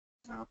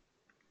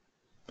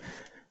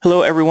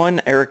Hello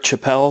everyone, Eric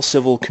Chappell,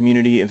 Civil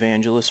Community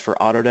Evangelist for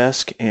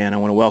Autodesk, and I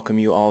want to welcome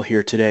you all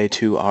here today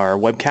to our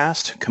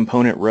webcast,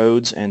 Component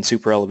Roads and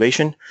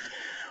Superelevation.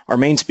 Our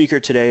main speaker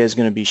today is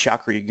going to be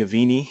Chakri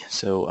Gavini,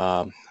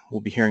 so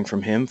we'll be hearing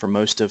from him for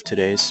most of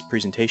today's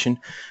presentation.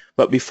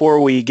 But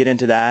before we get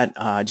into that,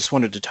 I just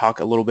wanted to talk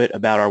a little bit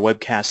about our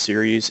webcast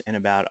series and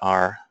about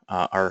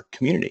our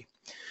community.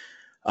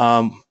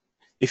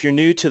 If you're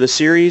new to the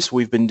series,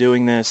 we've been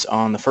doing this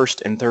on the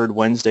first and third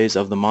Wednesdays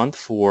of the month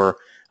for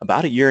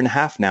about 1.5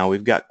 years now.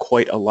 We've got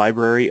quite a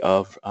library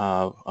of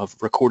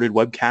recorded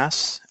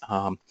webcasts,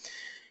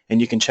 and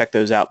you can check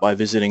those out by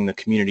visiting the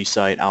community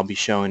site. I'll be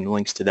showing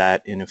links to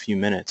that in a few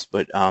minutes.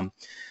 But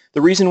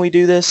the reason we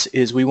do this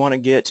is we want to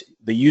get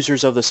the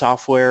users of the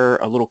software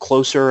a little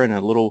closer and a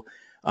little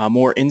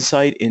more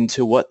insight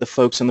into what the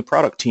folks in the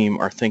product team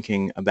are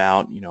thinking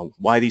about,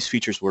 why these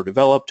features were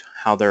developed,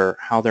 how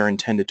they're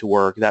intended to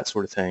work, that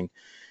sort of thing.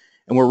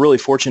 And we're really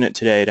fortunate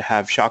today to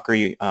have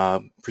Chakri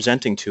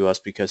presenting to us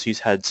because he's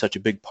had such a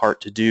big part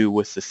to do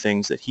with the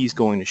things that he's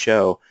going to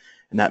show,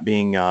 and that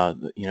being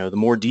the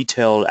more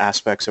detailed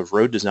aspects of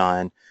road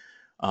design,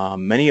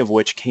 many of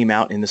which came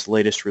out in this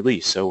latest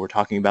release. So we're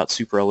talking about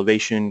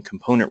Superelevation,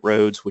 component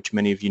roads, which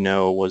many of you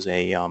know was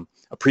a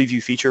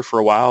preview feature for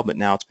a while, but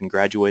now it's been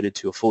graduated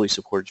to a fully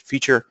supported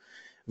feature.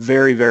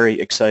 Very, very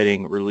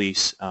exciting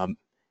release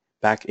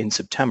back in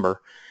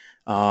September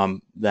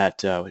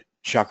that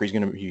Chakri is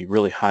going to be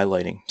really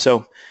highlighting.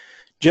 So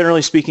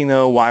generally speaking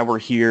though, why we're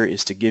here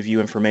is to give you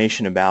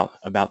information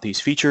about these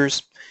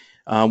features.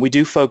 We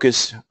do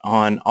focus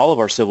on all of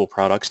our civil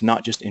products,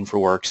 not just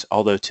InfraWorks,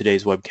 although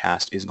today's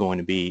webcast is going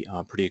to be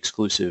pretty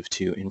exclusive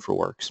to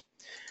InfraWorks.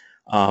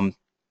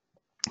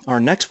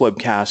 Our next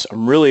webcast,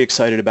 I'm really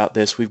excited about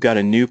this. We've got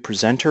a new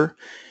presenter,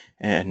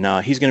 and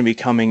he's going to be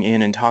coming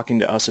in and talking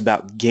to us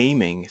about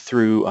gaming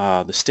through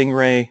the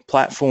Stingray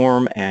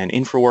platform and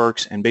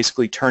InfraWorks, and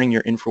basically turning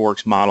your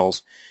InfraWorks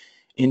models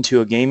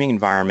into a gaming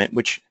environment,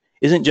 which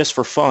isn't just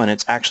for fun.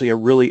 It's actually a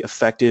really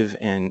effective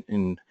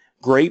and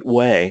great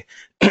way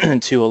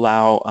to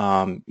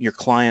allow your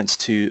clients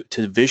to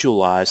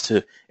visualize,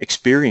 to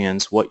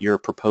experience what you're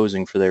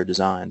proposing for their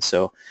design.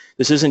 So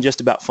this isn't just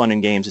about fun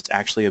and games. It's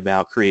actually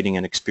about creating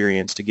an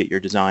experience to get your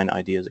design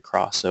ideas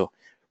across. So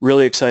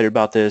really excited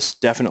about this.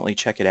 Definitely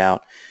check it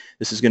out.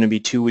 This is going to be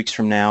 2 weeks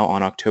from now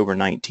on October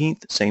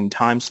 19th, same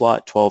time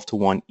slot, 12 to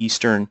 1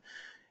 Eastern,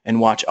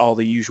 and watch all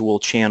the usual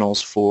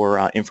channels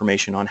for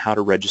information on how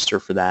to register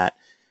for that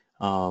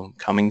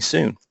coming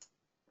soon.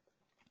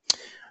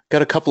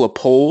 Got a couple of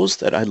polls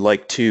that I'd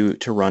like to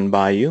run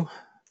by you.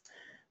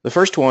 The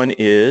first one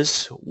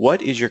is,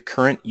 what is your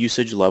current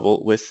usage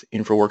level with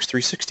InfraWorks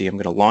 360? I'm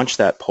going to launch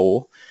that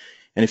poll.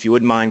 And if you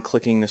wouldn't mind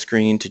clicking the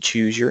screen to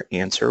choose your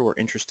answer, we're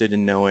interested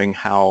in knowing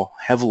how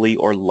heavily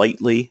or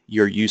lightly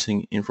you're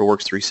using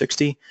InfraWorks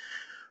 360,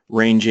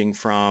 ranging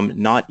from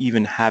not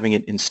even having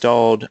it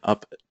installed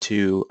up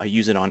to I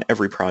use it on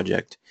every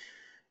project.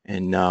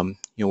 And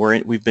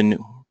we've been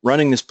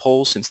running this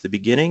poll since the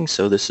beginning,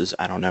 so this is,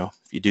 I don't know,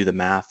 if you do the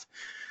math,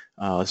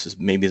 this is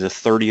maybe the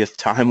 30th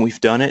time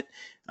we've done it.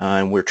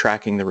 And we're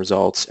tracking the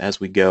results as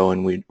we go,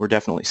 and we're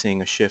definitely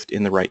seeing a shift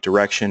in the right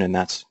direction, and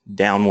that's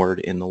downward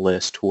in the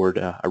list toward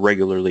I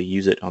regularly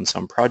use it on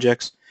some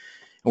projects.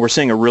 And we're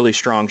seeing a really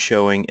strong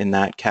showing in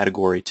that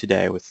category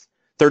today, with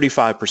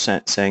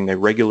 35% saying they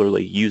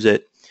regularly use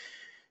it.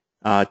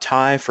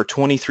 Tie for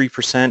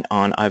 23%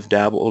 on I've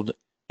dabbled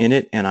in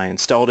it and I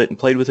installed it and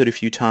played with it a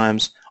few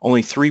times.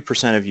 Only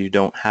 3% of you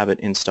don't have it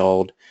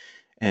installed,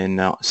 and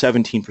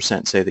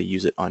 17% say they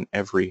use it on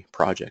every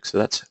project. So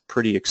that's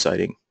pretty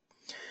exciting.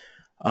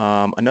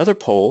 Another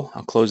poll,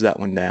 I'll close that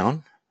one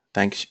down.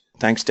 Thanks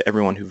to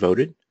everyone who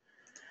voted.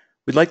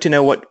 We'd like to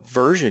know what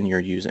version you're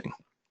using,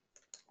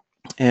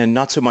 and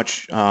not so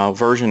much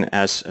version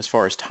as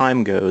far as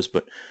time goes,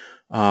 but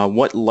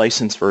what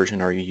license version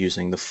are you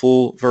using? The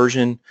full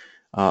version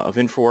of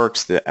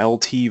InfraWorks, the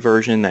LT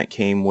version that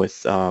came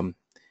with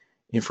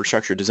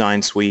Infrastructure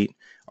Design Suite?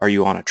 Are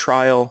you on a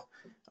trial?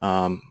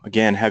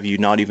 Again, have you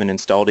not even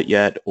installed it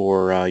yet,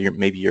 or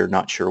maybe you're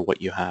not sure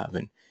what you have?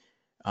 And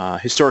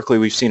historically,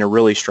 we've seen a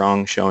really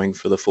strong showing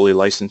for the fully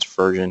licensed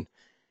version,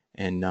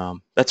 and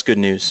that's good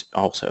news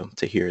also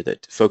to hear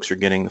that folks are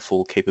getting the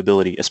full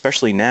capability,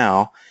 especially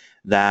now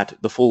that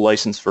the full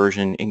licensed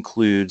version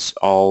includes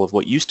all of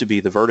what used to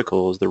be the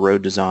verticals, the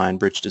road design,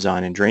 bridge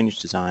design, and drainage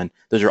design.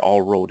 Those are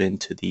all rolled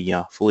into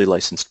the fully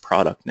licensed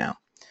product now.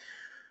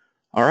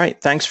 All right,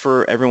 thanks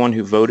for everyone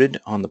who voted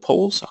on the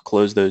polls. I'll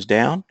close those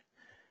down.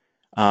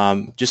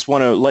 Just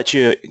want to let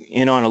you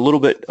in on a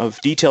little bit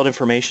of detailed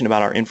information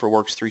about our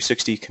InfraWorks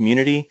 360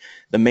 community.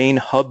 The main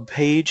hub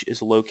page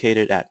is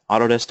located at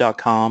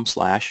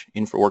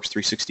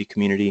autodesk.com/InfraWorks360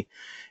 community,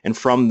 and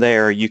from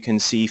there you can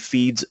see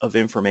feeds of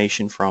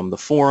information from the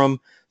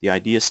forum, the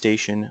idea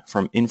station,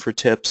 from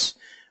InfraTips.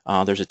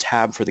 There's a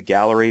tab for the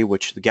gallery,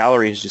 which the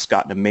gallery has just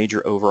gotten a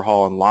major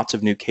overhaul and lots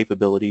of new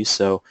capabilities.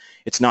 So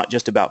it's not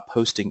just about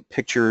posting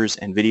pictures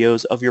and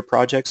videos of your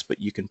projects,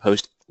 but you can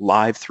post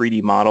live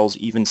 3D models,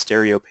 even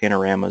stereo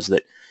panoramas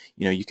that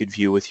you could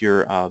view with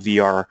your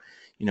VR,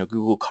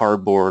 Google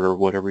Cardboard or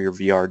whatever your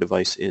VR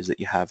device is that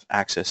you have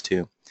access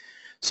to.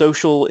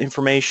 Social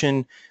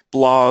information,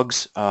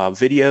 blogs,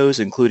 videos,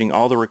 including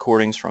all the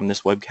recordings from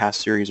this webcast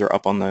series are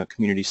up on the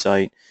community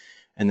site,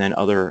 and then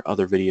other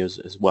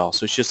videos as well.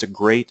 So it's just a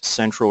great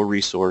central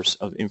resource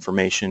of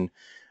information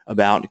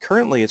about,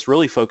 currently it's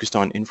really focused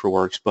on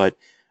InfraWorks, but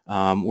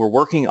we're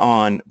working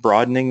on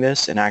broadening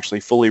this and actually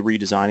fully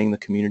redesigning the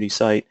community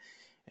site,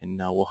 and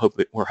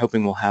we're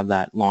hoping we'll have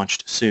that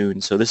launched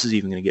soon. So this is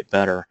even going to get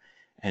better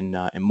and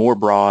more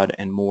broad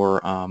and more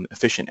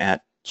efficient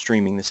at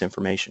streaming this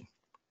information.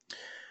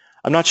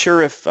 I'm not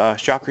sure if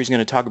Chakri is going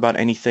to talk about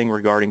anything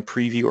regarding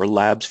preview or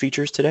labs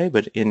features today,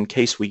 but in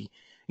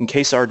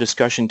case our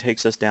discussion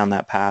takes us down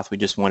that path, we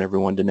just want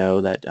everyone to know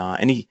that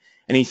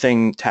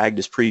anything tagged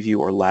as preview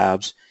or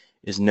labs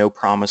is no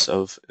promise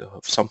of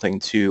something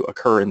to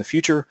occur in the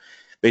future.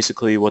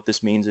 Basically, what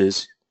this means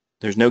is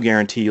there's no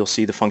guarantee you'll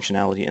see the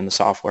functionality in the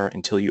software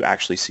until you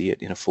actually see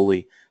it in a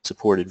fully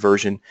supported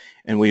version,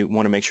 and we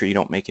want to make sure you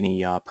don't make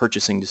any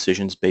purchasing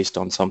decisions based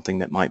on something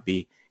that might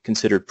be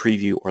considered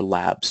preview or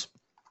labs.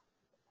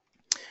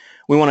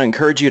 We want to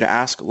encourage you to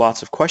ask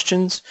lots of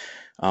questions.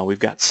 We've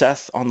got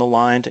Seth on the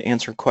line to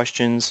answer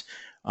questions.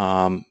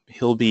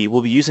 We'll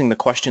be using the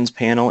questions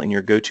panel in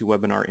your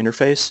GoToWebinar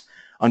interface.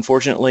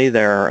 Unfortunately,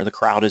 the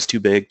crowd is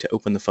too big to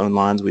open the phone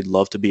lines. We'd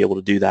love to be able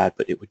to do that,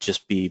 but it would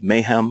just be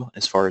mayhem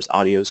as far as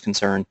audio is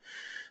concerned.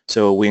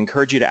 So we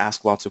encourage you to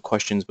ask lots of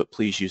questions, but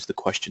please use the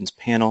questions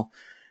panel.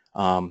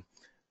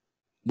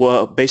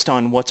 Well, based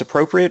on what's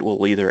appropriate,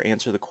 we'll either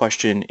answer the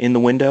question in the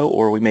window,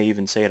 or we may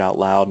even say it out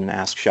loud and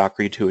ask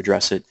Chakri to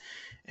address it,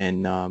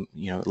 and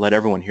let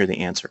everyone hear the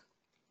answer.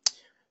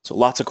 So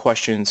lots of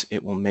questions.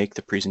 It will make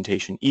the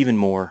presentation even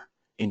more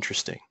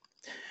interesting.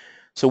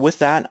 So with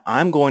that,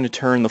 I'm going to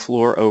turn the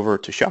floor over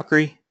to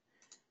Chakri,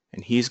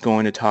 and he's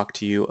going to talk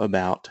to you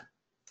about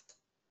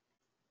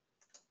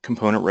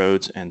component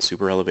roads and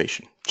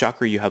Superelevation.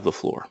 Chakri, you have the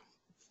floor.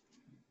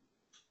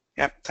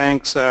 Yeah,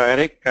 thanks,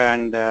 Eric.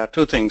 And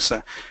two things.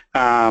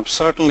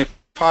 Certainly,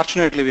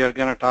 fortunately, we are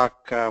going to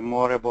talk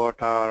more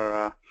about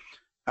our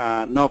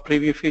no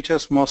preview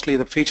features, mostly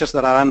the features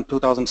that are on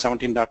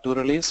 2017.2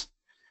 release.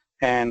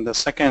 And the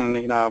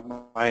second,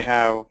 I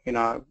have,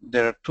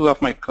 there are two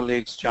of my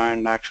colleagues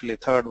joined, actually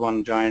third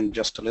one joined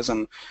just to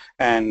listen,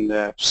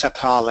 and Seth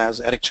Hall, as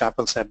Eric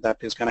Chappell said, that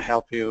is going to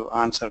help you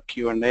answer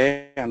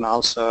Q&A, and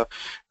also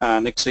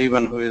Nick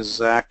Zevan, who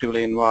is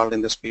actively involved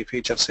in this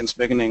feature since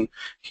beginning,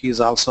 he's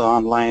also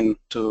online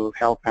to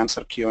help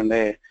answer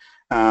Q&A.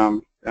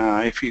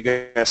 If you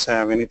guys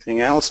have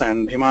anything else,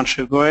 and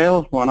Himanshu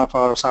Goyal, one of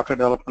our software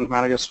development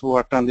managers who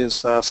worked on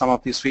this, some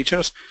of these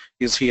features,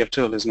 is here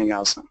too, listening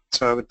also.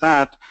 So with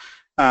that,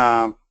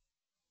 I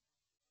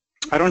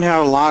don't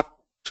have a lot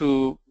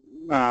to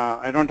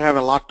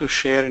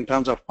share in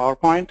terms of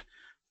PowerPoint,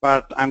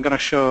 but I'm going to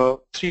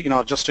show three,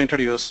 just to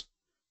introduce.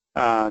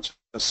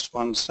 Just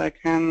one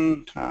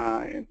second,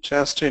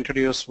 just to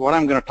introduce what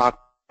I'm going to talk.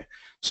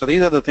 So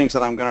these are the things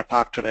that I'm going to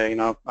talk today.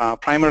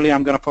 Primarily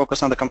I'm going to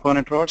focus on the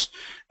component roads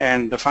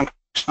and the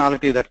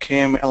functionality that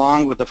came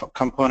along with the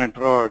component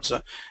roads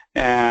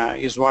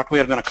is what we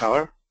are going to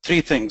cover.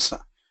 Three things.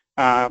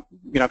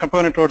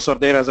 Component roads are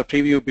there as a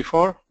preview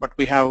before, but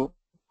we have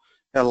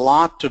a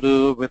lot to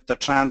do with the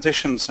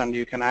transitions, and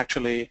you can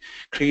actually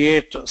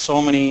create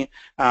so many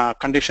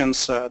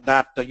conditions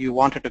that you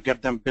wanted to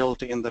get them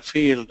built in the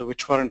field,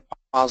 which weren't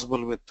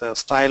possible with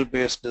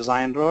style-based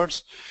design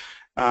roads.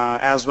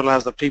 As well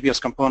as the previous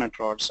component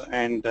roads,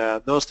 and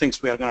those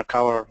things we are going to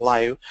cover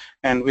live.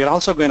 And we're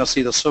also going to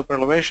see the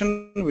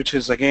Superelevation, which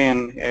is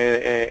again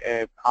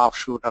a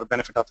offshoot or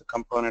benefit of the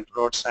component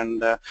roads,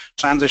 and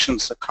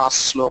transitions, the cross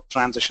slope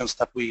transitions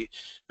that we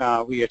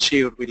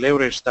achieved. We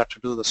leveraged that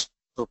to do the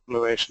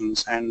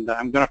Superelevations, and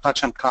I'm going to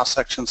touch on cross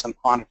sections and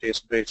quantities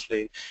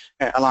briefly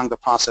along the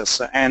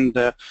process. And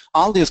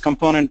all these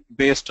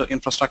component-based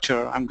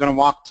infrastructure, I'm going to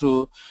walk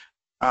through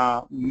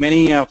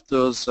many of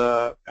those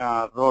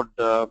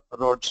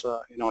roads,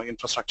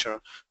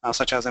 infrastructure,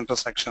 such as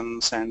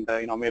intersections and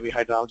maybe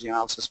hydrology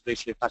analysis,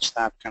 briefly touch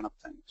that kind of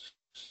thing.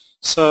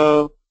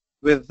 So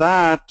with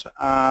that,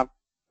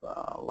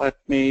 let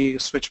me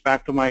switch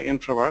back to my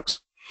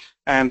InfraWorks.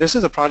 And this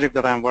is a project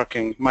that I'm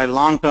working. My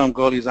long-term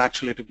goal is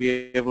actually to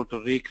be able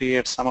to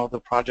recreate some of the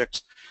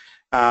projects,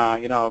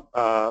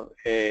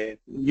 a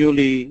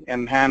newly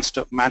enhanced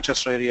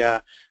Manchester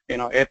area,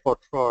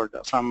 airport road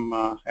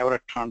from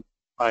Everett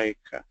Turnpike,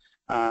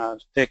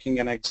 taking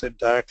an exit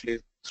directly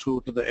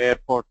through to the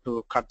airport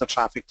to cut the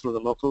traffic through the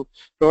local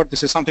road.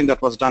 This is something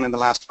that was done in the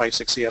last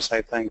 5-6 years,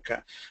 I think.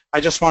 I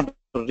just want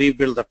to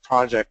rebuild the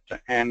project,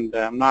 and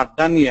I'm not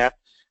done yet.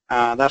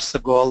 That's the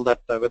goal,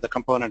 that with the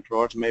component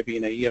roads, maybe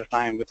in a year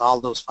time, with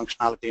all those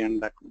functionality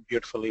and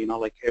beautifully,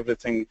 like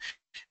everything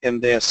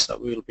in this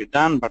will be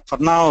done. But for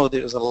now,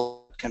 there is a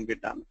lot that can be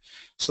done.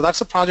 So that's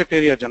the project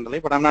area generally,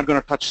 but I'm not going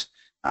to touch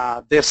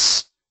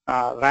this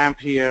ramp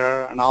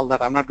here and all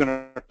that. I'm not going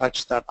to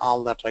touch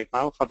all that right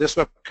now. For this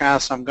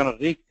webcast, I'm going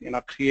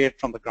to create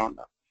from the ground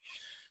up.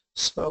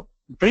 So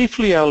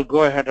briefly, I'll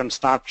go ahead and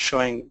start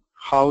showing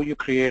how you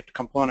create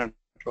component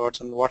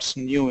roads and what's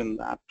new in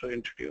that to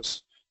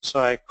introduce. So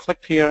I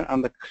clicked here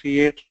on the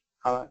create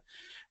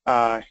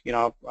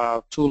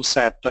tool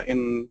set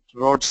in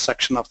roads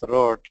section of the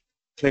road.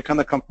 Click on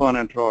the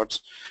component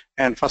roads,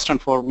 and first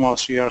and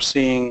foremost, you are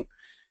seeing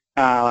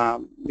a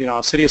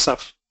series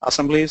of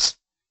assemblies,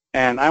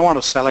 and I want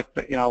to select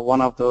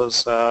one of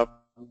those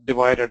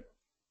divided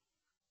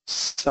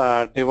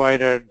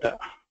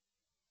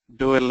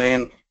dual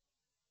lane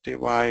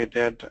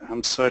divided.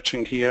 I'm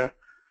searching here,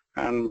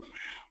 and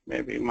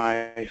maybe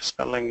my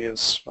spelling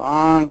is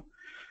wrong.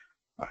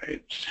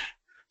 Right.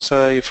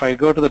 So if I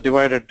go to the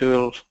divided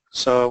dual,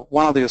 so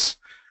one of these,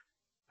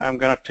 I'm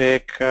going to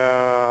take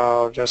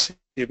just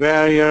the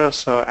barrier,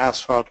 so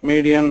asphalt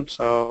median,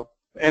 so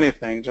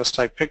anything, just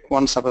I pick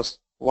one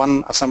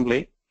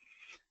assembly,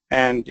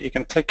 and you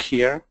can click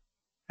here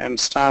and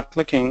start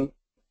clicking.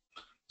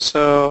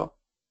 So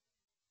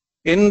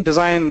in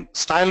design,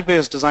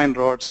 style-based design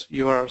roads,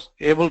 you are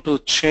able to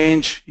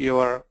change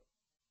your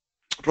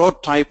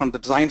road type and the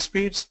design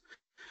speeds.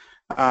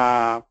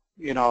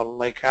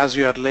 Like as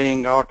you are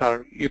laying out,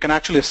 or you can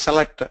actually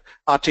select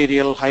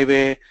arterial,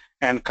 highway,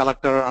 and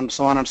collector, and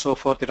so on and so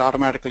forth. It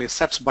automatically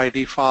sets by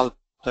default,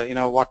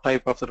 what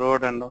type of the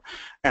road and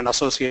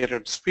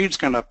associated speeds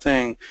kind of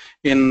thing.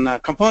 In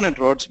component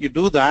roads, you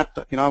do that.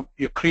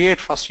 You create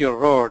first your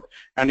road,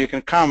 and you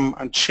can come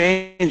and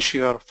change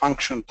your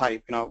function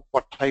type.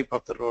 What type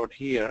of the road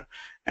here,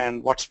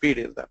 and what speed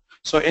is that.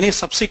 So any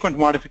subsequent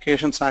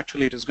modifications,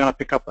 actually, it is going to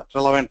pick up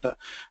relevant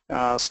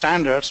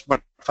standards.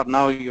 But for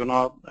now,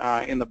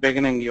 in the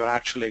beginning, you're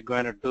actually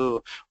going to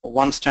do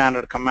one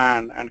standard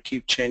command and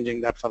keep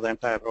changing that for the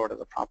entire road as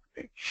a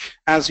property.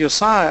 As you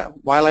saw,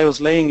 while I was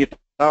laying it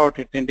out,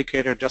 it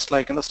indicated, just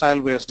like in the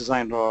style-based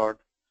design road,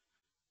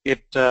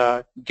 it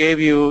gave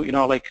you,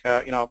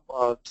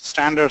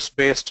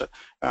 standards-based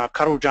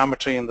curve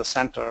geometry in the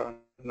center.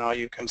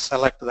 You can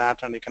select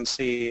that, and you can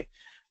see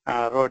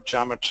road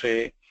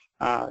geometry.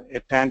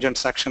 A tangent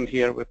section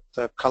here with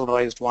the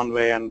colorized one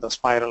way, and the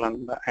spiral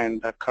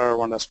and a curve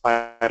on the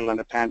spiral and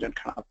a tangent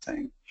kind of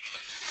thing.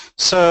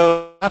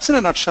 So that's in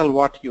a nutshell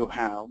what you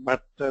have,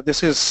 but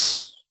this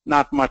is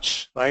not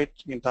much, right?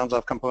 In terms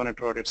of component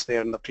road, it's there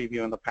in the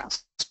preview in the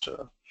past.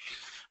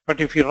 But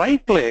if you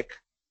right click,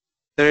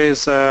 there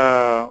is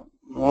a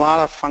lot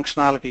of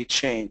functionality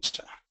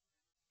changed.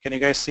 Can you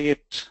guys see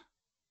it?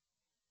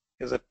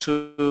 Is it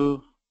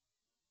too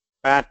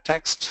bad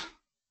text?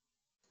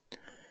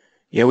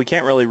 Yeah, we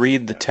can't really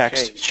read the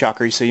text, Okay.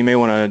 Chakri, so you may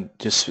want to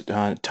just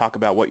talk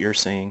about what you're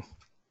seeing.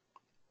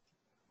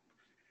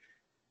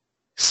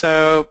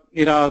 So,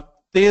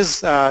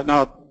 these,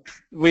 now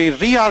we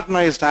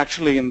reorganized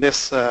actually in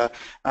this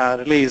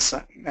release,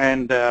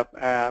 and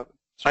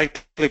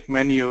right-click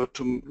menu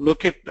to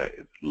look at a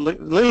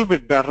little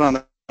bit better on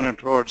the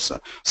component roads.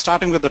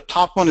 Starting with the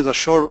top one is a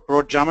show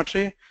road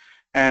geometry,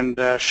 and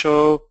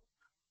show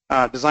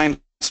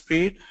design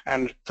speed,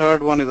 and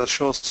third one is a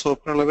show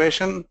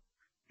superelevation,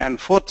 and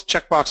fourth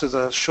checkbox is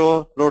a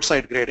show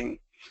roadside grading.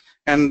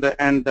 And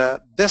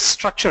this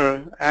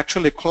structure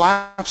actually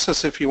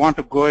collapses if you want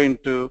to go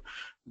into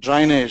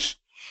drainage,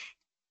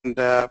 and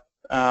the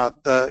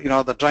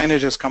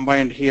drainage is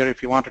combined here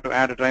if you wanted to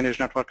add a drainage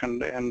network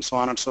and so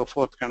on and so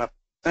forth kind of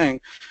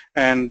thing.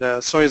 And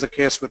so is the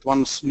case with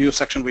one new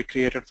section we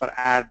created for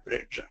add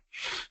bridge.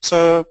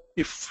 So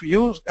if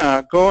you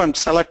go and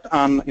select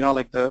on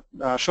the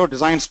show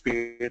design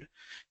speed,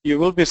 you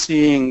will be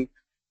seeing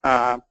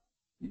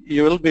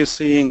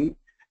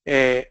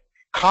a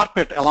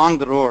carpet along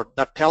the road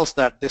that tells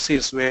that this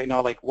is where,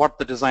 what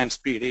the design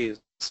speed is.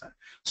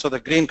 So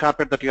the green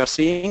carpet that you are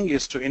seeing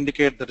is to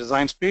indicate the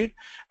design speed,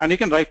 and you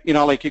can write, you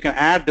can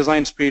add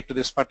design speed to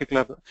this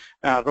particular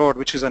road,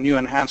 which is a new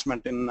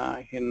enhancement in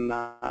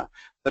the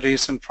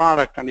recent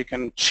product, and you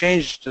can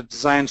change the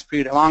design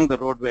speed along the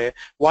roadway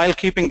while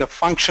keeping the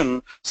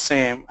function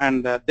same,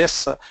 and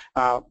this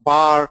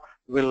bar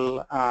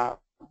will,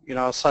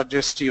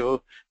 suggest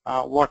you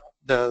what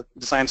the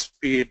design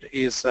speed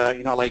is, how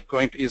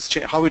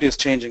it is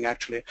changing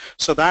actually.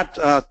 So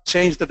that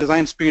change the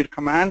design speed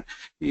command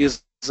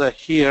is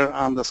here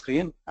on the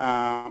screen.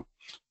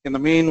 In the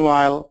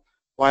meanwhile,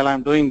 while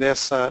I'm doing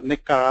this,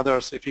 Nick or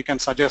others, if you can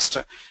suggest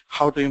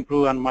how to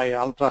improve on my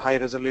ultra high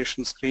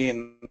resolution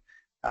screen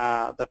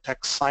the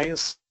text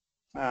size.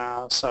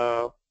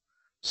 So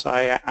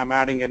I'm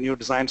adding a new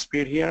design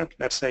speed here,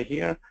 let's say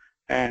here,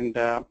 and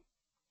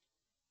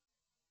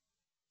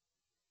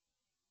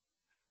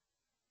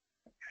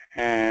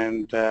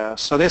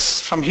so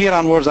this, from here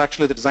onwards,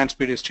 actually the design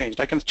speed is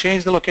changed. I can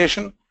change the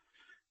location,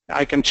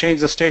 I can change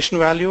the station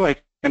value, I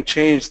can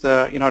change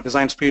the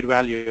design speed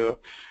value,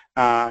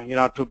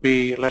 to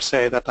be, let's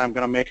say that I'm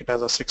going to make it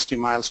as a 60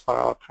 miles per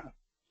hour,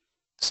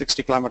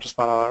 60 kilometers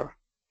per hour,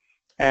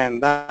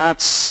 and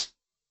that's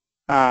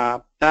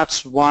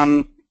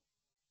one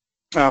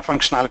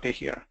functionality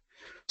here.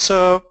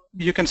 So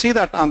you can see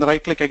that on the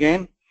right click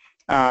again.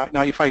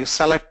 Now if I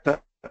select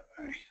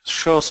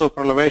show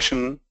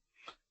superelevation,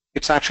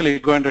 it's actually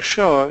going to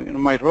show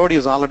my road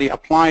is already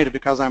applied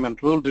because I'm in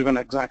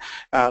rule-driven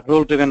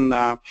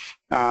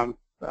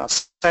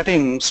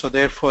setting, so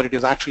therefore it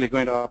is actually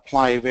going to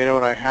apply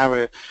wherever I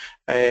have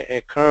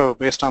a curve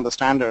based on the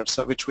standards,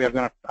 which we are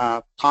going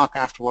to talk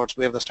afterwards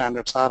where the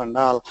standards are and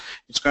all.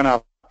 It's going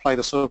to apply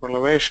the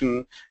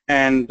Superelevation,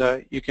 and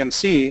you can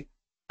see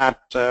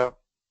that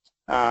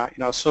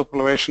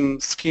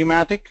Superelevation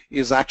schematic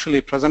is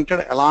actually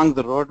presented along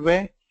the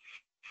roadway.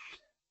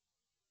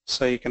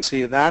 So you can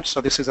see that.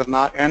 So this is an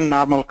end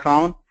normal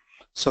crown.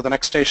 So the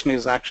next station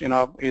is actually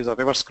is a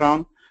reverse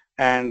crown,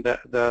 and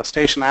the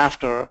station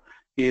after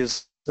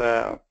is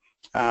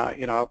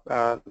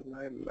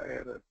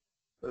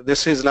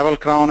this is level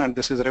crown and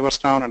this is reverse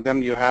crown, and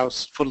then you have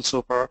full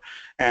super,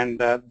 and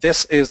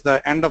this is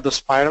the end of the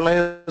spiral,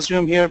 I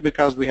assume here,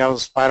 because we have a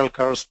spiral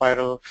curve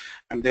spiral,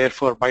 and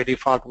therefore by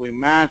default we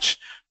match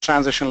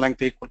transition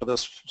length equal to the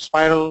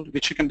spiral,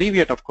 which you can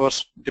deviate, of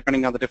course,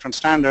 depending on the different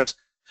standards.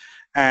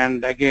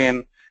 And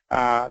again,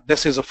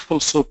 this is a full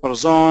super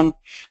zone.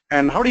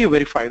 And how do you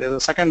verify? There's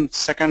a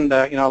second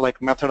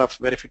method of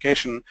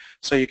verification.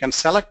 So you can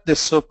select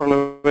this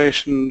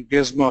Superelevation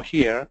gizmo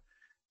here,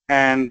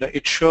 and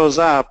it shows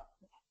up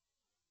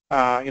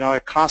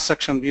a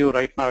cross-section view.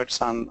 Right now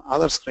it's on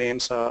other screen,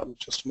 so I'm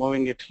just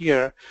moving it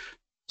here.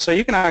 So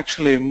you can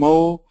actually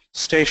move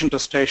station to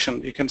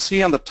station. You can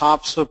see on the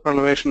top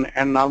Superelevation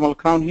and normal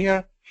crown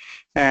here,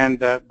 and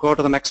go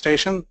to the next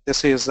station.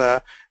 This is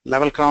a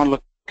level crown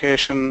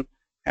location,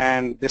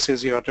 and this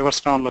is your reverse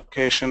crown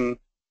location,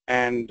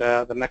 and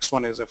the next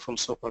one is a full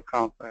super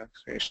crown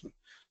location.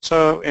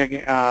 So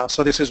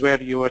so this is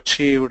where you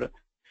achieved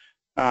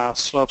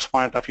slopes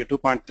point of view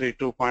 2.3,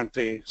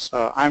 2.3.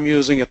 So I'm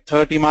using a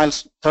 30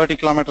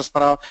 kilometers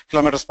per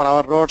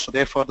hour road, so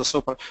therefore the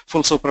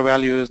full super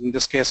value in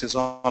this case is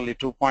only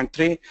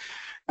 2.3.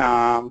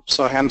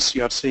 So hence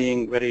you are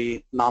seeing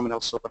very nominal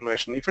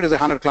Superelevation. If it is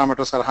 100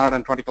 kilometers or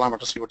 120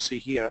 kilometers, you would see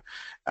here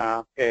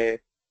a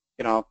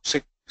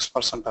 6%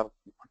 or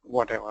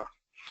whatever.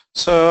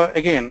 So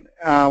again,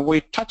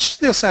 we touch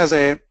this as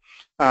a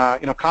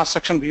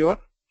cross-section viewer.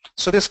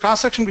 So this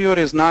cross-section viewer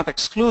is not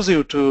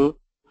exclusive to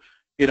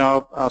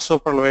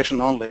Superelevation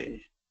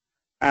only,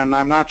 and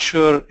I'm not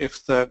sure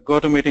if the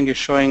GoToMeeting is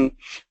showing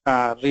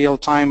real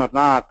time or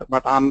not,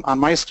 but on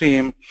my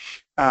stream,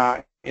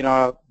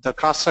 the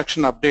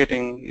cross-section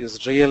updating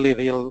is really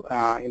real,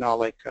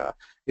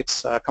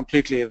 it's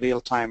completely real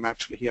time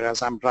actually here.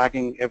 As I'm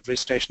dragging, every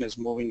station is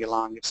moving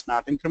along. It's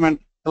not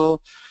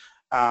incremental,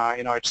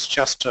 it's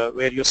just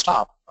where you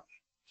stop.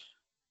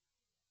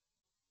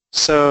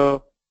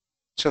 So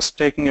just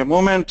taking a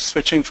moment,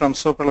 switching from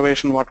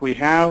Superelevation what we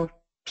have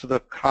to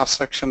the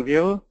cross-section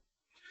view.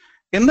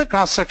 In the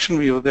cross-section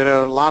view, there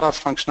are a lot of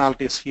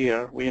functionalities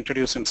here we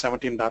introduced in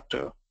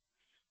 17.2.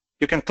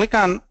 You can click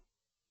on,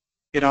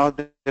 there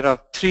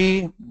are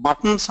 3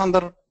 buttons on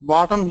the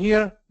bottom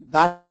here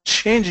that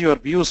change your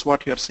views,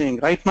 what you're seeing.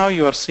 Right now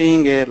you are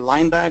seeing a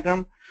line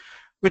diagram,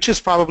 which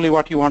is probably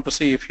what you want to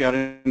see if you are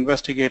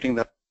investigating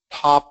the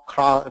top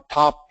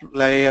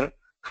layer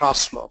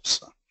cross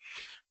slopes.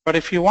 But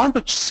if you want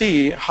to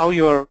see how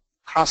your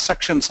cross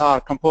sections are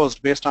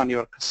composed based on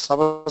your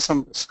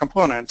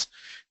components,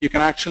 you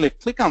can actually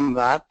click on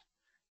that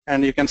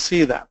and you can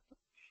see that.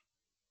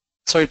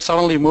 So it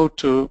suddenly moved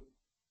to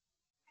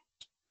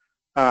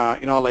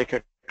like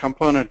a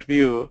component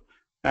view,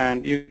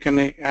 and you can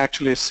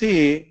actually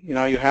see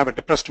you have a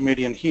depressed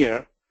median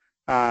here,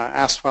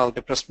 asphalt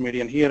depressed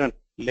median here, and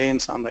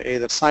lanes on the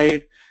either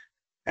side.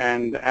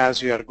 And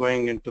as you are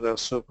going into the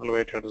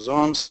super-elevated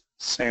zones,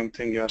 same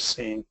thing you are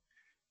seeing.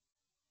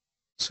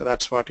 So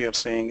that's what you're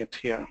seeing it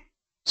here.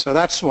 So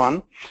that's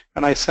one.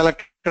 And I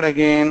select it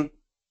again,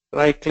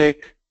 right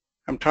click,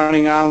 I'm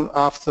turning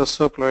off the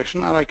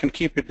Superelevation, or I can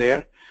keep it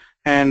there.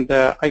 And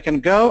I can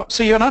go,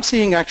 so you're not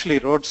seeing actually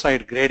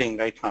roadside grading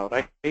right now,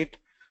 right? It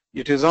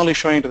is only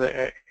showing to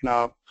the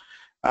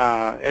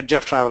edge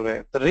of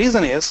travelway. The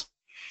reason is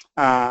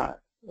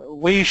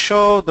we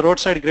show the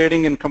roadside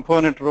grading in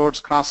component roads,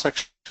 cross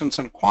sections,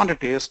 and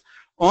quantities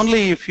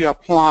only if you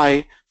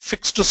apply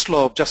fixed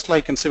slope, just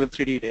like in Civil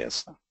 3D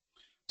days.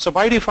 So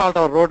by default,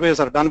 our roadways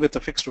are done with a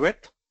fixed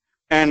width,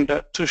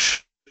 and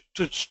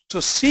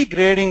to see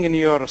grading in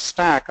your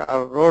stack,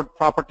 our road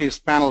properties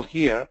panel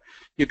here,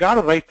 you got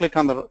to right-click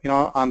on the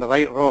on the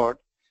right road,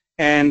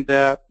 and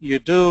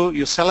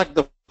you select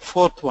the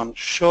 4th one,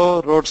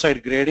 Show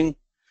Roadside Grading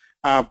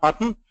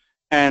button,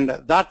 and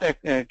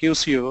that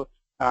gives you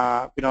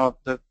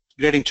the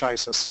grading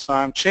choices. So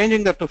I'm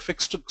changing that to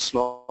fixed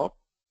slope,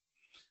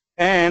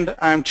 and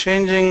I'm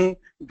changing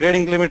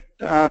grading limit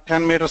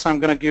 10 meters I'm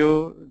going to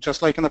give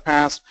just like in the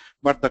past,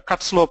 but the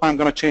cut slope I'm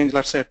going to change,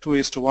 let's say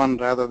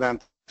 2:1 rather than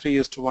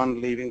 3:1,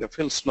 leaving the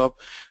fill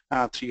slope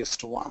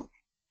 3:1.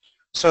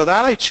 So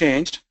that I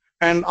changed,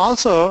 and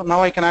also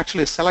now I can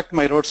actually select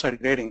my roadside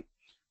grading.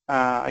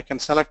 I can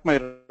select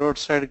my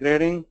roadside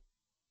grading.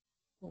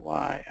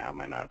 Why am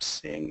I not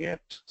seeing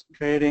it?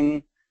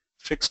 Grading,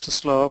 fixed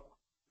slope,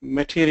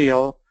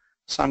 material.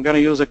 So I'm going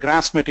to use a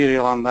grass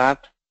material on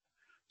that.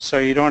 so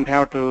you don't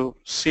have to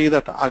see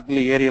that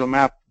ugly aerial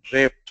map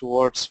draped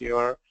towards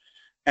your,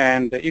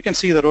 and you can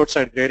see the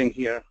roadside grading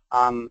here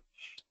on,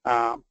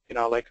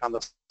 like on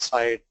the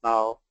side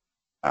now.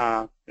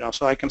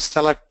 So I can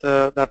select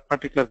that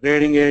particular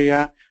grading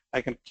area.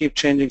 I can keep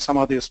changing some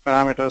of these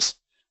parameters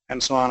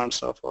and so on and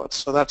so forth.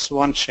 So that's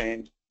one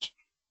change.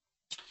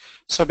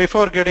 So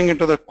before getting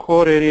into the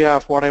core area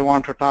of what I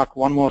want to talk,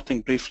 one more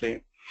thing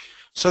briefly.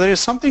 So there is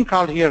something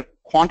called here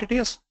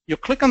quantities. You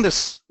click on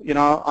this,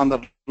 on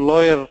the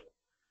lower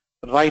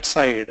right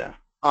side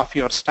of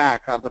your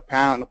stack or the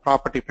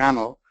property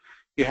panel,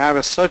 you have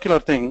a circular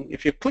thing.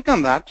 If you click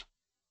on that,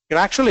 it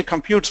actually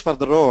computes for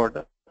the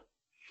road.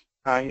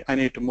 I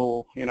need to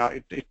move,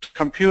 it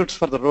computes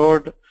for the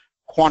road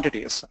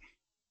quantities.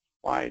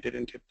 Why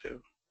didn't it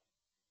do?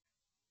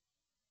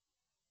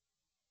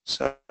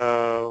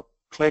 So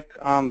click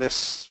on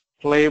this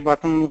play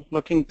button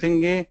looking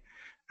thingy,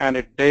 and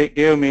it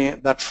gave me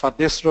that for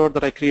this road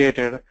that I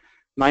created,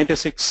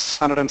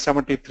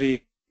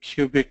 9,673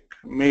 cubic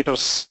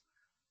meters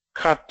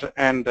cut,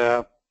 and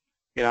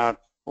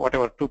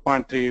whatever,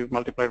 2.3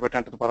 multiplied by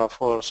 10 to the power of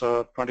 4,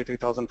 so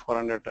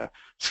 23,400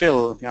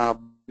 fill.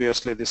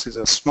 Obviously this is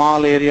a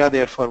small area,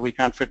 therefore we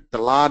can't fit the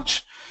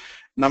large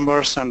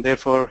numbers, and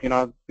therefore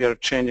we are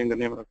changing the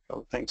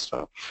numerical things.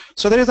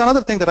 So there is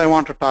another thing that I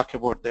want to talk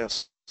about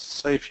this.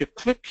 So if you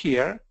click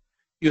here,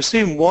 you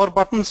see more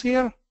buttons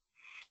here.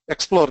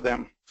 Explore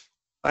them,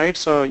 right?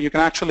 So you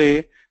can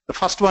actually, the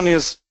first one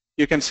is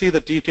you can see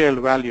the detailed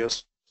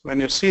values. When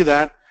you see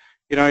that,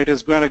 it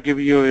is going to give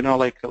you,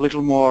 like a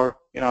little more,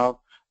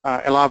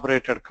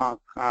 elaborated,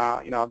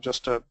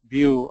 just a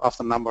view of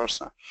the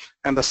numbers.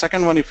 And the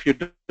second one, if you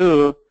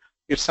do,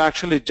 it's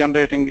actually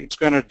generating, it's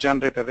going to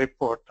generate a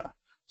report.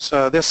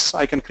 So this,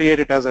 I can create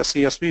it as a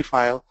CSV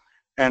file,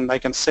 and I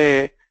can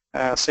say,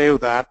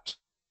 save that,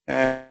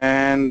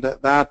 and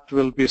that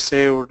will be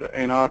saved,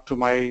 to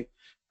my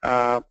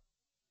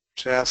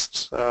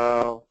just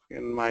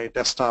in my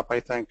desktop. I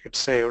think it's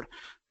saved,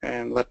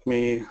 and let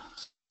me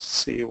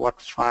see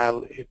what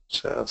file it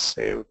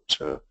saved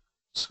to,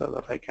 so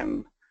that I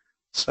can,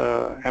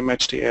 so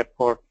MHT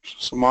airport,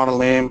 so model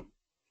name,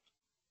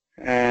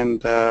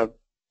 and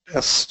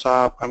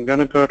desktop. I'm going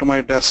to go to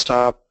my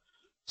desktop,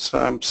 so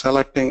I'm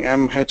selecting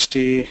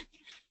MHT.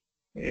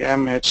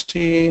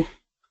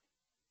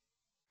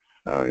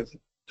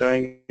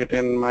 Doing it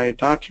in my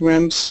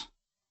documents,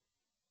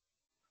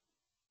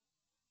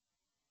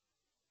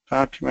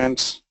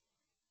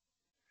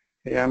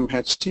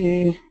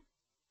 MHT.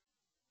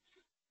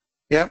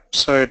 Yep,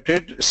 so it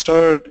did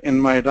store it in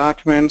my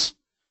documents,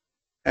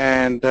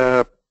 and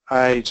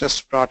I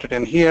just brought it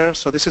in here.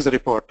 So this is the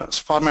report. This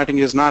formatting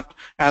is not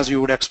as you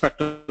would expect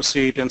to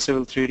see it in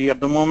Civil 3D at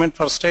the moment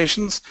for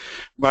stations,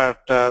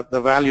 but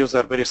the values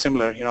are very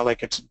similar.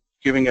 Like it's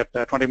giving it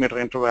a 20-meter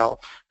interval,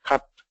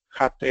 cut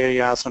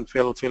areas and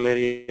fill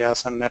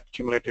areas, and net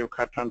cumulative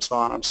cut, and so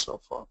on and so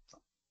forth.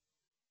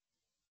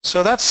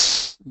 So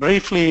that's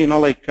briefly,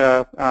 like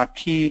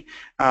key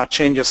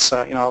changes,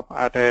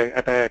 at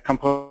a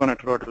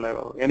component road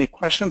level. Any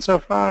questions so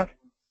far?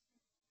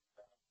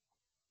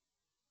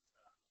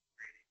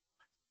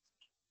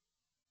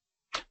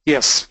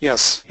 Yes.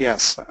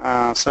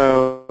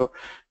 So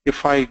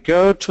if I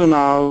go to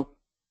now,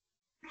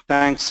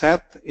 thanks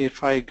Seth.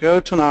 If I go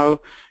to now,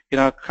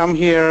 come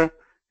here,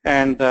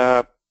 and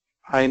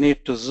I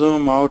need to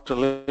zoom out a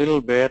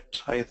little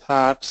bit, I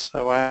thought.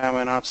 So why am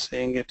I not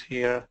seeing it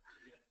here?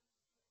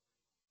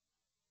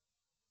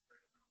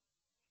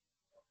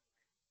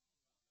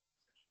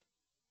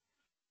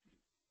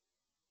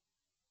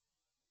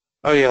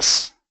 Oh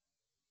yes.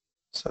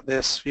 So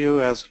this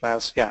view as well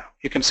as, yeah,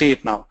 you can see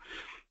it now.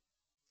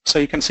 So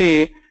you can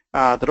see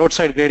the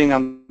roadside grading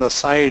on the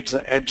sides,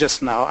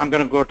 edges now. I'm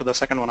going to go to the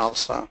second one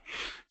also.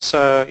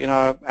 So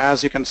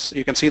as you can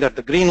see that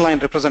the green line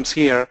represents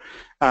here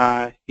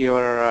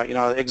your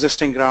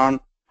existing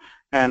ground,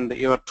 and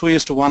your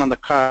 2:1 on the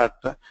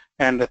cut,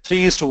 and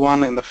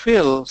 3:1 in the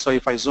fill. So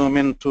if I zoom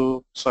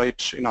into, so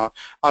it's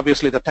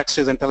obviously the text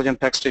is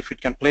intelligent text. If it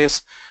can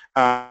place,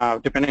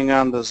 depending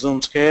on the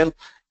zoom scale,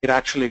 it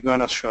actually going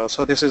to show.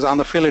 So this is on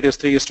the fill, it is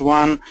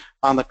 3:1.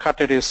 On the cut,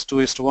 it is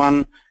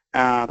 2:1.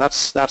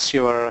 That's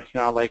your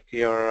like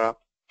your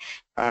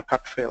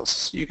cut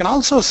fills. You can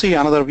also see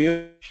another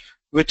view,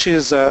 which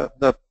is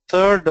the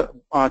third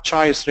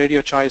choice,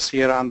 radio choice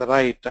here on the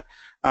right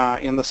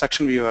in the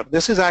section viewer.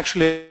 This is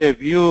actually a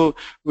view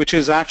which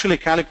is actually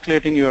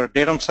calculating your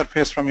datum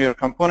surface from your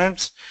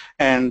components,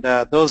 and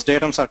those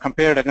datums are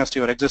compared against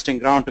your existing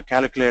ground to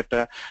calculate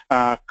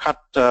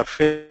cut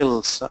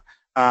fills.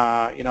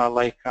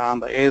 Like on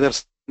the either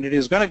side, it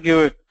is going to give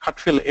a cut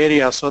fill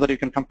area so that you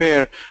can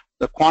compare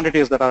the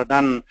quantities that are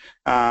done,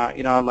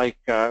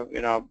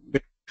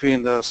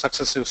 between the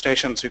successive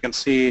stations. You can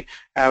see,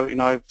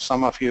 if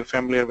some of you are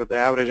familiar with the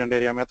average and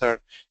area method,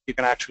 you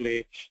can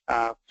actually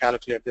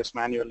calculate this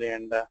manually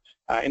and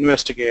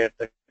investigate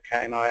the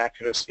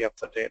accuracy of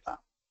the data.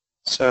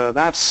 So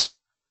that's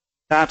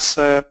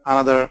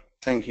another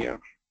thing here.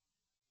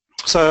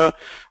 So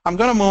I'm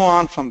going to move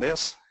on from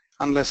this,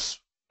 unless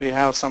we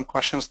have some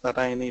questions that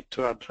I need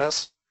to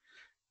address.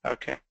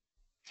 Okay,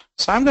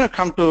 so I'm going to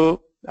come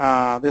to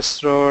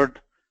this road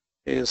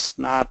is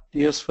not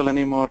useful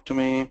anymore to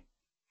me,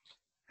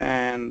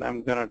 and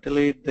I'm going to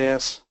delete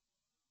this.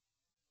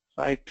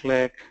 Right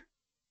click,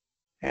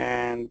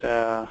 and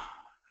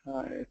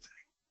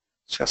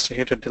just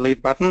hit a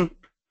delete button.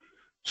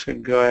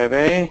 Should go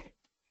away.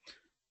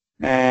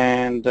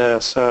 And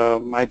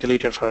so I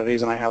deleted for a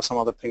reason. I have some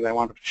other things I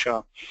wanted to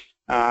show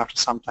after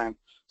some time.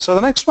 So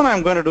the next one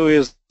I'm going to do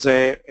is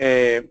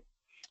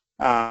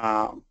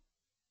how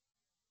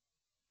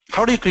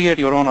do you create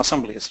your own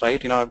assemblies,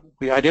 right? You know,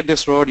 I did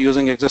this road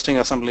using existing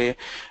assembly,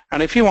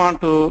 and if you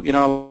want to, you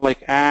know,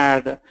 like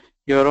add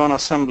your own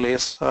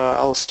assemblies,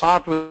 I'll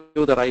start with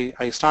you that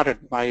I started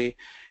my,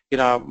 you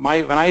know,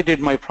 when I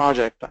did my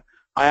project,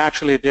 I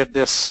actually did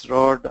this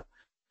road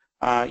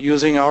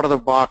using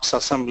out-of-the-box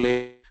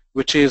assembly,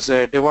 which is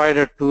a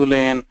divided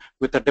 2-lane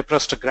with a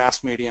depressed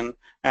grass median,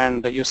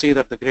 and you see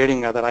that the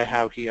grading that I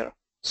have here.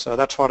 So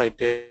that's what I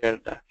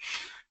did.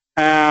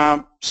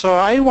 So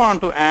I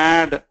want to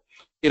add,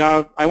 you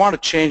know, I want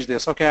to change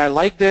this. Okay, I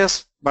like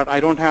this, but I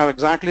don't have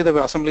exactly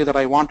the assembly that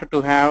I wanted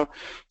to have.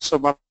 So,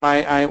 but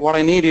what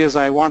I need is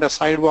I want a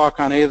sidewalk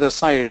on either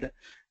side,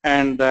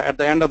 and at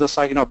the end of the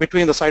side, you know,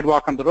 between the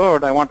sidewalk and the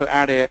road, I want to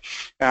add a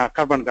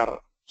curb and gutter.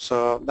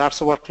 So that's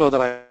the workflow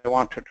that I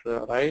wanted to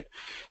do, right?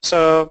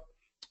 So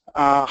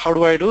how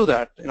do I do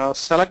that? You know,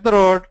 select the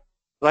road,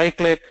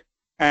 right-click,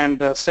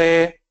 and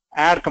say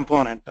Add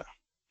Component.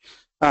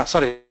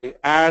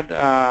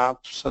 Add.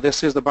 So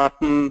this is the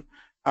button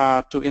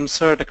to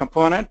insert a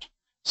component.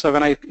 So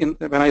when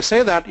I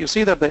say that, you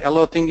see that the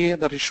yellow thingy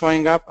that is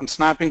showing up and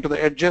snapping to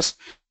the edges.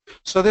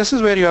 So this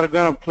is where you are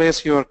going to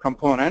place your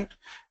component,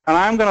 and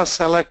I'm going to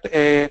select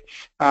a.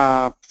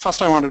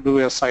 First, I want to do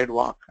a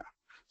sidewalk.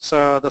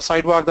 So the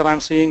sidewalk that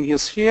I'm seeing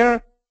is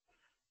here,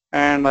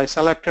 and I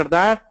selected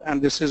that,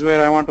 and this is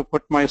where I want to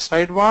put my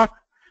sidewalk,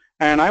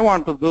 and I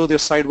want to do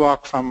this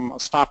sidewalk from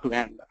start to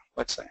end,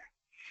 let's say.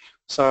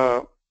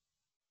 So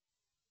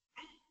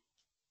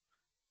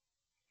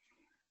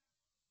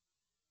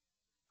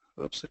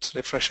oops, it's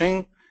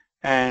refreshing,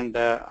 and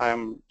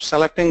I'm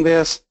selecting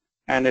this,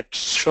 and it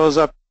shows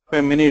up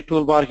a mini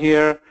toolbar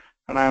here,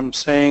 and I'm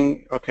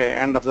saying, okay,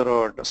 end of the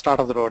road,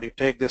 start of the road. You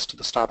take this to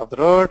the start of the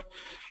road,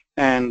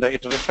 and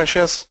it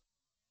refreshes.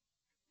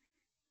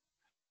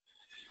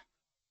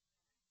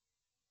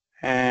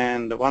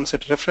 And once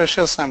it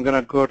refreshes, I'm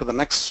going to go to the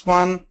next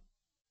one.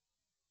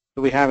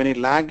 Do we have any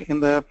lag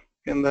in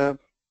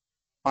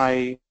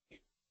my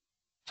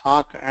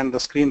talk and the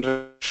screen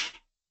refresh?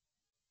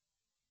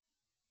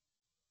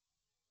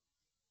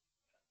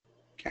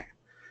 Okay,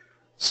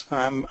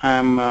 so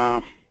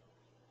I'm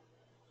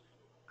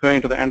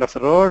going to the end of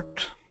the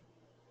road,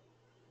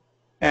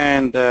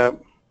 and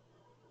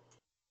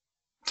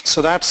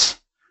so that's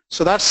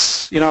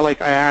you know,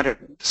 like I added.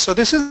 So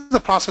this is the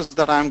process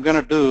that I'm going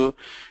to do.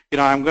 You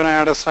know, I'm going to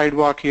add a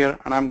sidewalk here,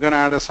 and I'm going to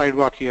add a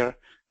sidewalk here,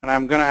 and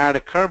I'm going to add a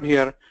curb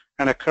here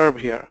and a curb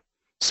here.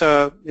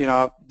 So, you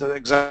know,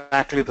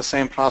 exactly the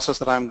same process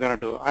that I'm going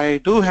to do. I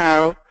do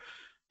have,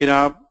 you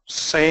know,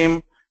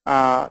 same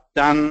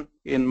done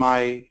in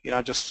my, you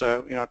know, just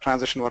you know,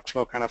 transition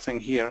workflow kind of thing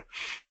here.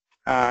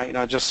 You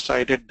know, just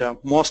I did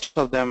most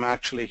of them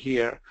actually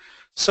here.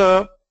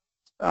 So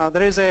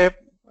there is the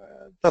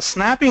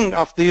snapping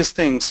of these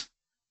things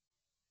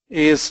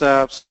is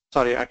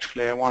sorry,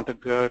 actually I want to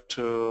go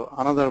to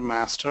another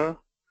master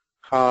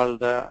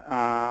called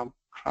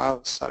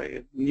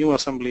new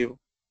assembly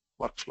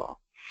workflow.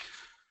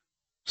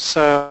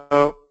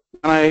 So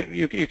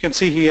you can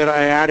see here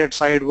I added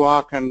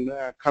sidewalk and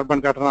curb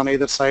and gutter on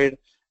either side,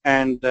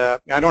 and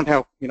I don't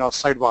have, you know,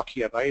 sidewalk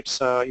here, right?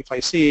 So if I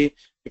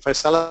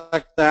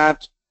select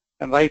that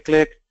and right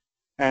click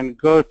and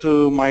go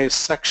to my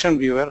section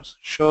viewer,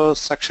 show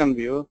section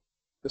view,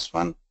 this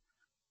one,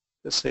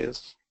 this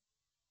is,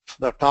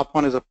 the top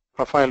one is a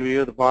profile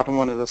view, the bottom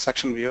one is a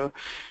section view.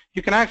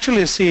 You can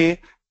actually see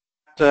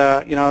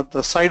that, you know,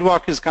 the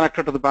sidewalk is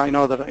connected to the,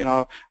 you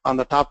know, on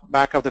the top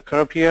back of the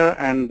curb here,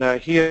 and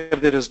here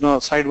there is no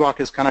sidewalk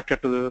is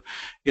connected to the,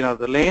 you know,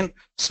 the lane.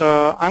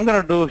 So I'm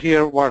going to do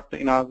here what,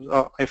 you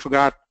know, I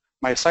forgot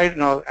my side, you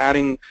know,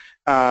 adding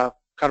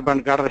curb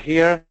and gutter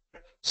here.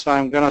 So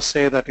I'm going to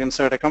say that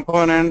insert a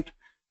component,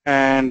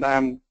 and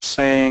I'm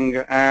saying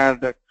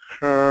add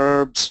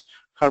curbs,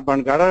 curb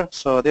and gutter.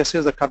 So this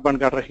is the curb and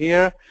gutter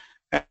here,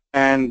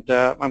 and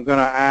I'm going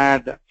to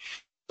add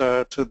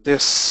to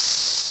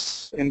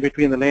this in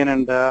between the lane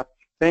and the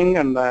thing,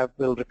 and I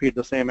will repeat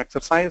the same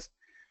exercise.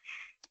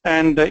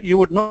 And you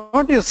would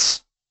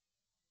notice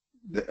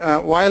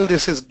while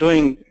this is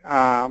doing, you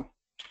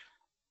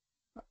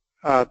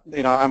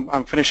know,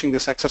 I'm finishing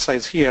this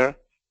exercise here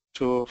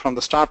from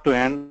the start to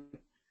end.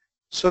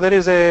 So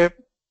there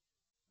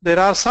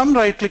are some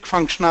right-click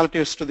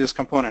functionalities to these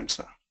components.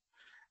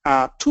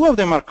 Two of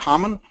them are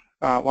common.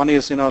 One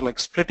is, you know, like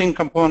splitting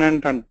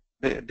component and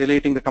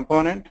deleting the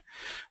component.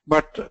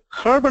 But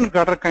curb and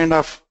gutter kind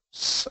of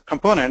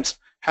components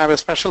have a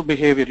special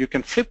behavior. You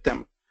can flip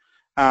them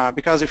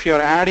because if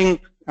you're adding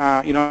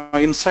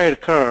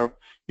inside curve,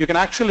 you can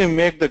actually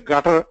make the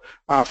gutter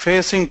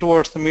facing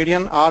towards the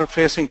median or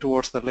facing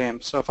towards the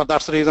lane. So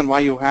that's the reason why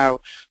you have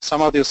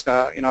some of these,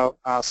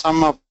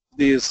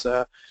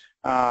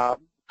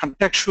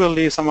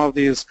 contextually, some of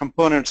these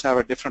components have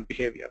a different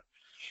behavior.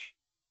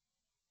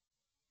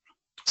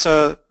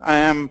 So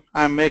I'm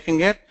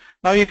making it.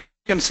 Now you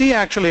can see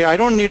actually I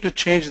don't need to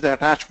change the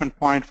attachment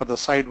point for the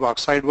sidewalk.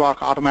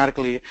 Sidewalk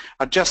automatically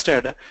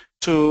adjusted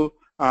to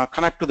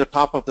connect to the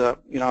top of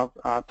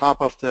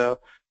the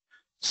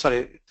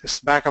this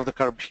back of the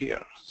curb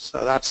here.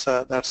 So that's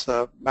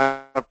a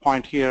back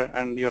point here,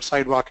 and your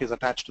sidewalk is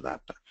attached to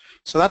that.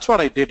 So that's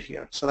what I did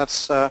here. So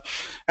that's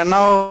and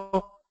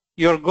now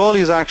your goal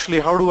is actually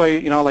how do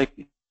I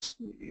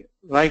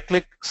right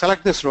click,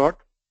 select this road,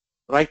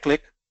 right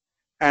click,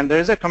 and there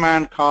is a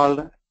command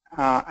called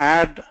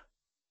add.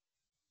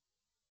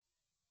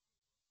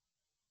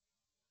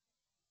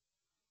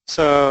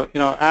 So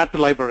add to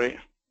library.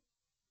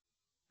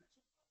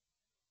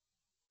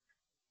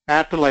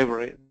 Add to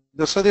library.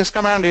 So this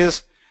command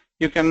is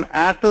you can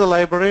add to the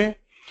library.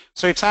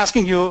 So it's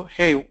asking you,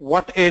 hey,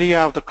 what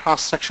area of the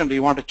cross section do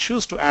you want to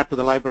choose to add to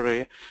the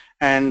library?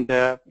 And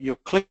you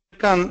click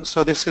on.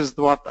 So this is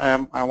what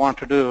I want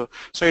to do.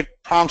 So it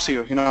prompts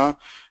you,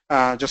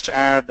 just to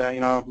add,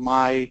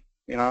 my,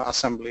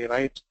 assembly,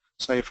 right?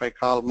 So if I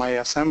call my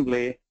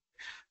assembly,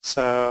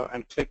 so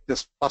and click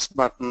this plus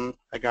button,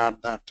 I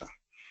got that.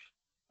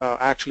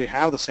 Actually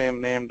have the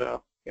same named,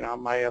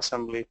 my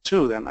assembly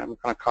 2. Then I'm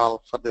going to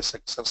call for this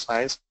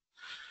exercise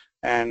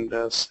and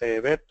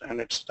save it, and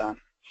it's done.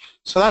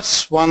 So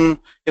that's one.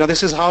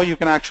 This is how you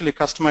can actually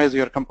customize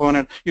your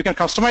component. You can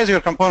customize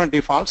your component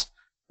defaults,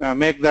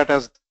 make that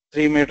as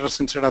 3 meters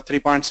instead of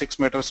 3.6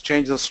 meters,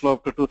 change the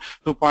slope to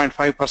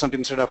 2.5%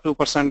 instead of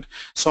 2%,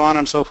 so on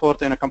and so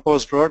forth in a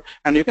composed road,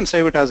 and you can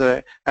save it as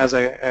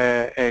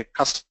a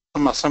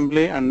custom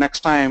assembly. And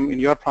next time in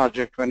your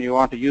project when you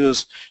want to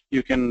use,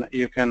 you can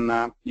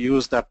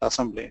use that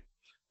assembly.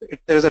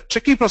 There's a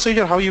tricky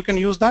procedure how you can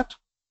use that,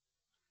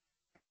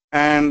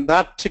 and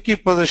that tricky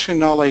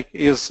position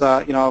is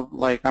I'm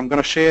going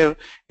to share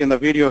in the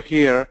video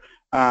here,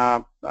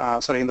 in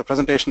the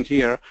presentation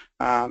here,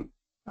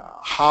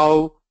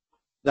 how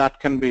that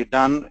can be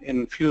done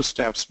in few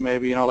steps.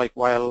 Maybe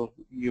while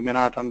you may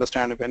not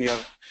understand, when you're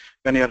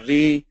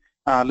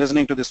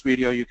listening to this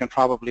video, you can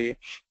probably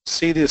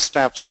see these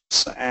steps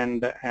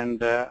and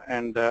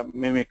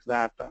mimic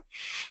that.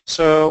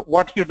 So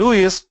what you do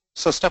is,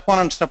 so step 1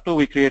 and step 2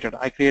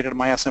 I created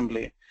my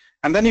assembly,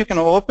 and then you can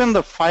open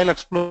the file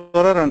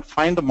explorer and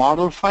find the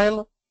model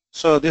file.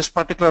 So this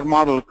particular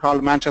model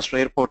called Manchester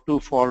Airport 2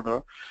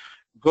 folder,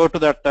 go to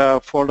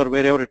that folder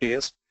wherever it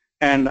is,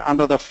 and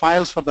under the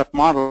files for that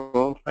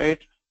model,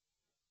 right?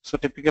 So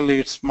typically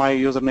it's my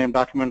username,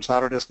 documents,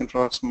 Autodesk,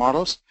 InfraWorks,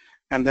 models,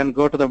 and then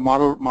go to the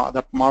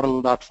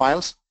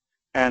model.files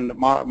and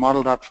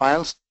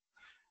model.files,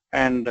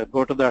 and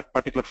go to that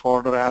particular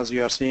folder as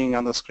you are seeing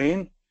on the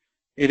screen.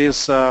 It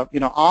is,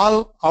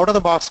 all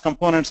out-of-the-box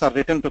components are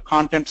written to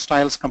content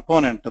styles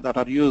component that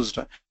are used,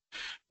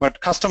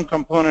 but custom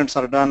components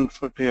are done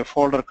to a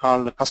folder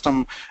called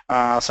custom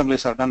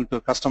assemblies are done to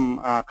custom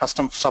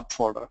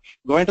subfolder.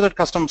 Go into that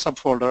custom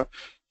subfolder,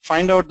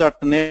 find out that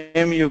the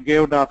name you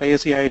gave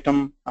 .ac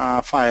item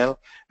file,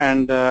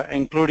 and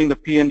including the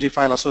PNG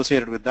file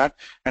associated with that,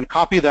 and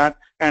copy that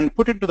and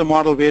put it to the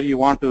model where you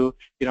want to,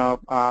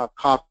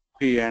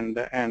 copy and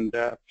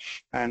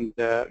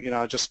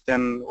just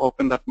then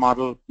open that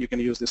model. You can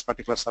use this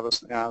particular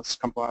service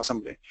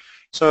assembly.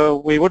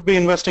 So we would be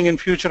investing in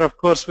future, of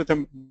course, with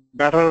a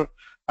better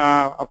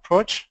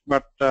approach,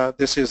 but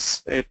this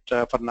is it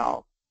for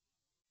now.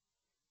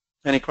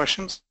 Any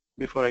questions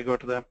before I go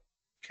to the?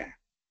 Okay.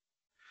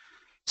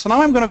 So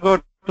now I'm going to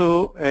go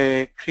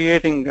to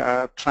creating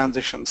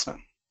transitions.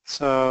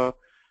 So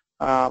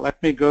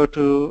let me go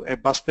to a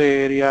bus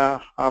bay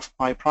area of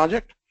my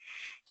project.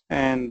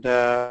 And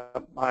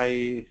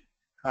I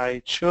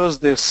chose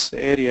this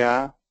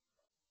area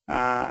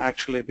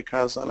actually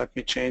because let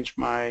me change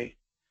my,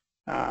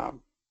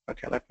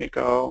 okay, let me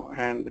go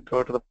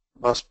to the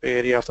bus bay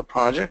area of the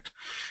project.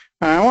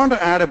 I want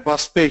to add a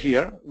bus bay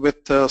here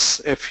with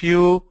a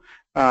few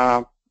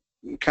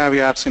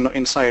caveats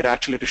inside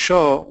actually to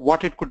show what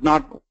could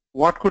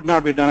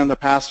not be done in the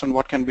past and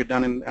what can be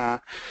done in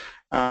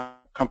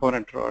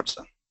component roads.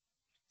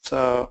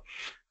 So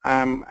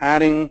I'm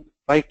adding,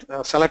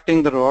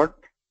 selecting the road,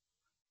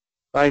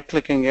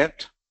 right-clicking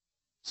it.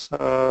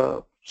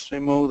 So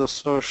remove the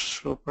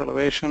source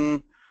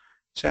superelevation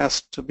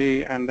just to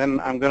be, and then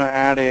I'm going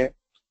to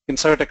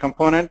insert a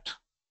component.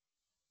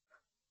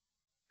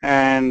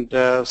 And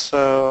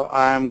so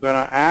I'm going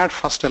to add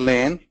first a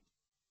lane.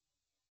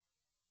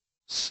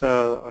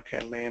 So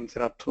okay, lanes.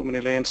 There are too many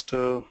lanes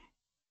to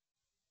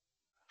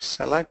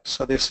select.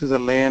 So this is a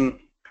lane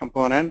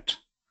component,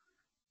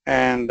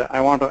 and I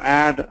want to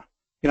add,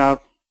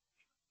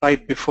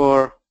 right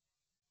before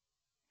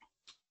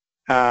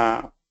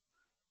that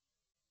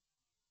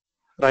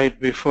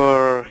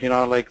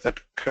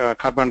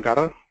carbon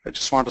gutter. I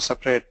just want to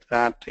separate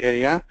that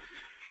area,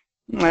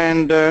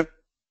 And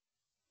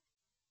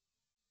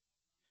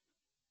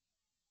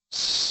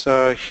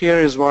so here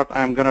is what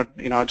I'm gonna,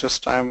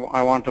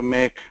 I want to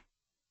make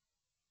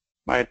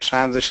my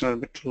transition a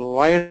bit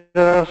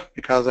wider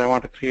because I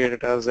want to create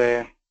it as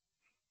a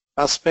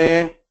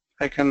busway.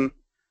 I can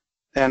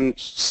then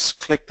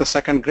click the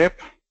second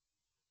grip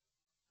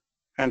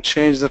and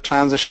change the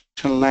transition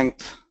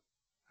length.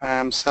 I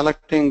am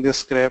selecting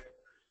this grip,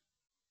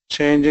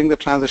 changing the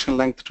transition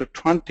length to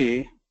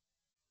 20.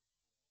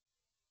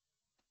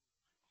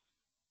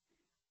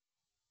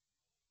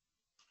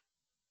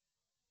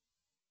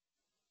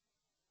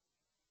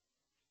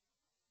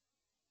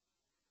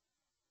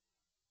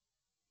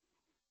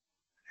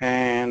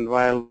 And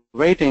while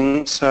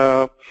waiting,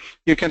 so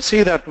you can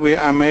see that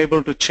I'm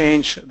able to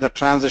change the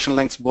transition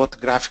lengths both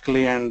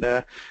graphically and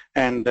have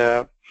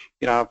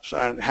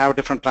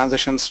different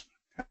transitions,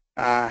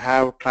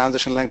 have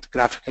transition length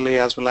graphically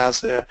as well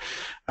as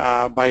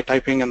by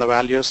typing in the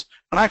values.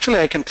 And actually,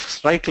 I can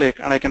right-click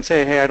and I can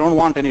say, hey, I don't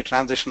want any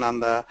transition on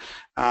the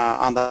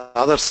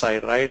other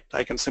side, right?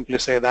 I can simply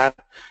say that,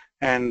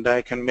 and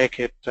I can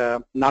make it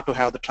not to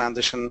have the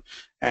transition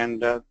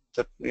and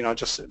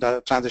just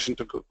the transition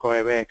to go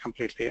away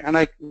completely. And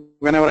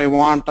whenever I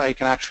want, I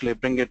can actually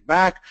bring it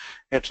back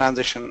a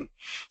transition.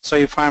 So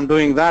if I'm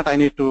doing that, I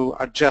need to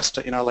adjust,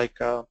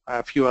 a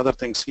few other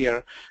things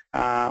here,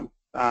 to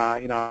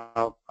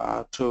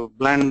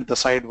blend the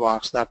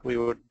sidewalks that we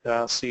would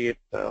see it.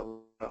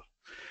 So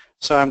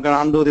I'm going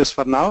to undo this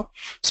for now.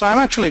 So I'm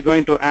actually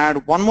going to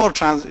add one more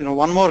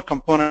one more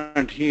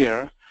component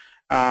here,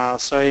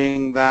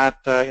 saying that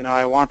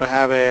I want to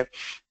have a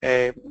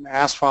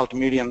asphalt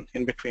median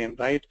in between,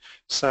 right?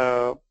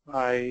 So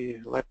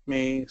let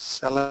me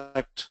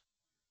select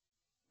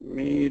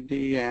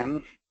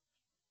median.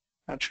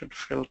 That should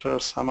filter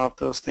some of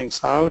those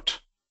things out.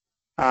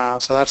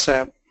 So that's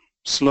a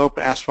sloped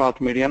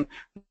asphalt median.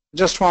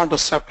 Just want to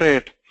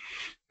separate.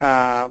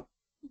 I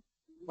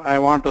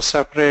want to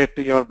separate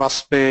your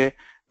busway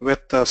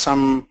with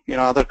some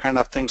other kind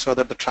of thing so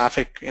that the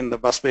traffic in the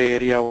busway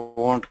area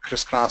won't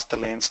crisscross the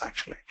lanes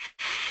actually.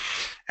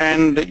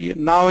 And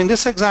now in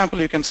this example,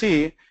 you can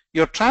see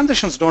your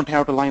transitions don't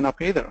have to line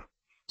up either.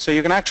 So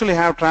you can actually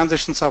have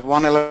transitions of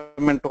one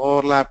element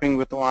overlapping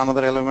with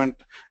another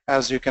element,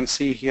 as you can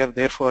see here.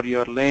 Therefore,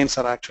 your lanes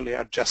are actually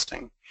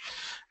adjusting.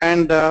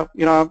 And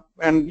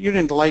and you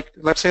didn't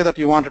let's say that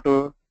you wanted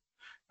to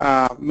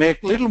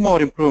make a little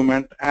more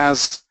improvement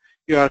as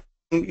you are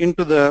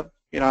into the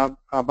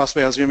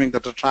busway, assuming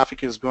that the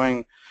traffic is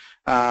going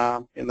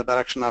in the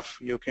direction of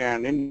UK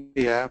and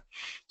India.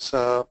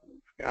 So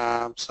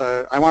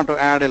I want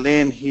to add a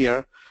lane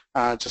here,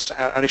 just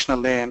additional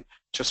lane.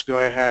 Just go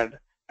ahead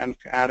and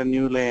add a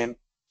new lane.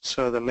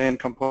 So the lane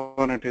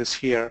component is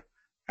here,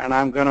 and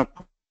I'm going to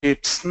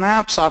it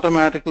snaps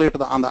automatically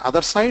to on the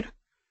other side,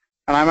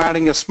 and I'm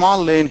adding a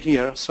small lane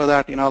here so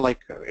that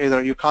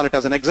either you call it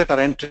as an exit or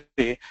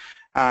entry.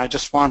 I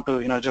just want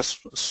to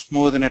just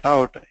smoothen it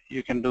out.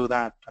 You can do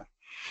that.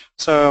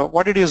 So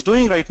what it is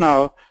doing right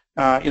now,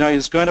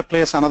 is going to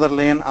place another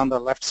lane on the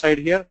left side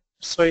here.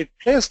 So it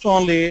placed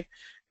only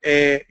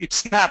it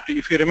snapped.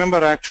 If you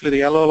remember, actually the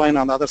yellow line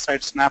on the other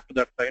side snapped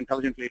that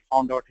intelligently. It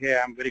found out,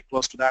 hey, I'm very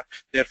close to that.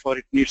 Therefore,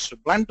 it needs to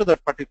blend to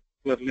that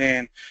particular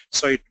lane.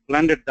 So it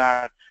blended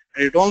that,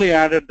 and it only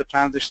added the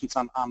transitions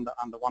on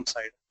the one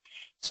side.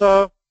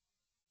 So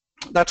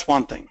that's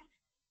one thing.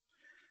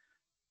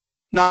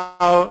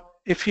 Now,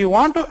 if you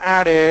want to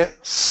add a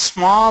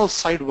small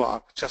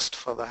sidewalk, just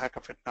for the heck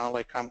of it, now,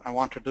 I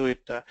want to do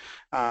it,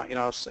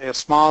 a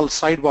small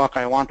sidewalk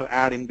I want to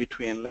add in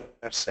between,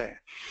 let's say.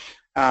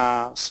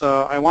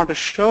 So I want to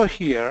show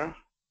here.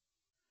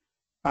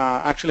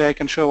 Actually, I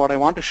can show what I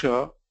want to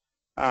show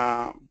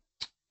right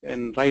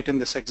in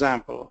this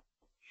example.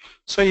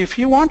 So if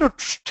you want to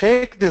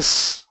take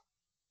this,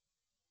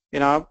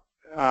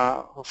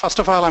 first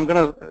of all,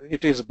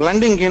 it is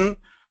blending in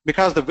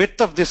because the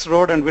width of this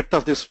road and width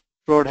of this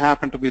road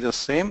happen to be the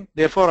same.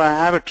 Therefore, I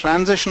have a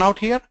transition out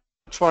here.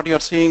 That's what you're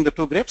seeing, the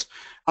two grips.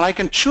 And I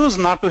can choose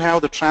not to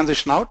have the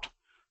transition out,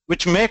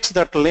 which makes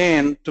that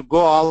lane to go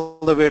all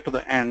the way to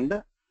the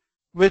end,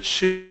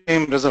 which is the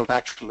same result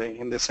actually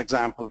in this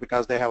example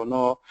because they have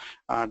no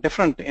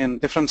difference in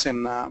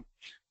the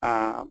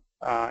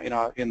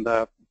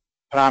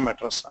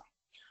parameters.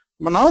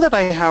 But now that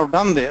I have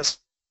done this,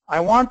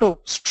 I want to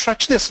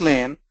stretch this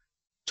lane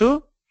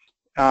to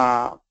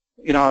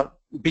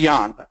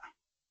beyond.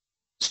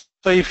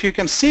 So if you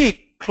can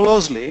see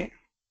closely,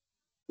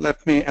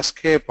 let me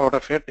escape out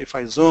of it. If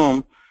I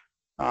zoom,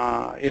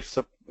 if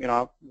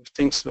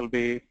things will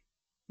be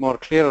more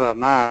clear or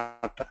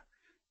not.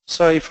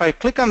 So if I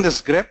click on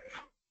this grip,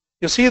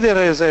 you see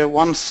there is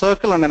one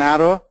circle and an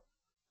arrow.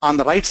 On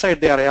the right side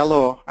they are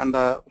yellow, and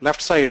the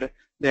left side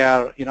they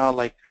are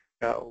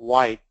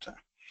white.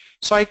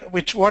 So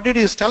what it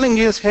is telling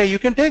is, hey, you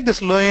can take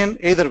this lane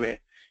either way.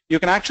 You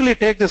can actually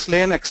take this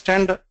lane,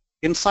 extend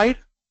inside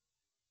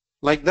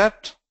like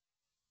that,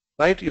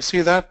 right? You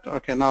see that?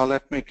 Okay, now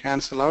let me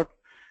cancel out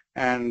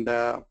and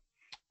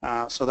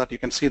so that you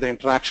can see the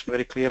interaction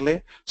very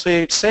clearly. So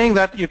it's saying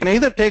that you can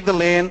either take the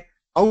lane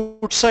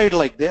outside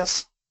like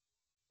this,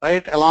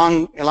 right,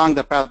 along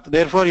the path.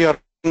 Therefore, you're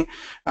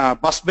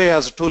bus bay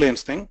as a 2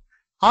 lanes thing,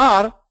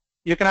 or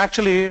you can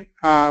actually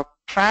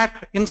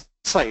track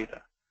inside.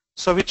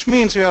 So which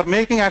means you are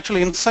making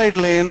actually inside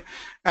lane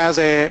as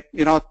a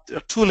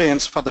 2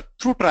 lanes for the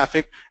through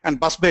traffic, and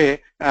bus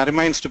bay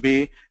remains to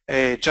be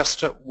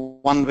just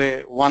one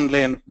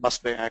lane bus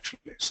bay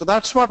actually. So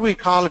that's what we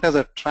call it as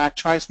a track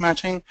choice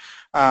matching.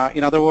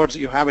 In other words,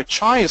 you have a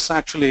choice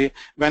actually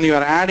when you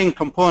are adding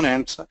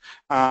components.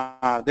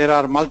 There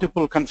are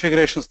multiple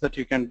configurations that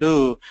you can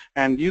do,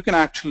 and you can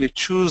actually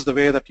choose the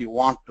way that you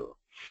want to.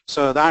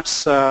 So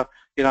that's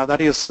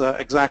that is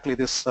exactly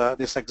this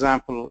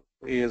example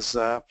is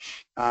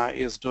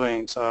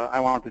doing. So I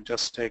want to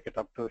just take it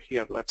up to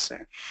here, let's say.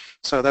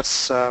 So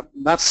that's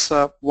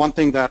one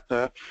thing that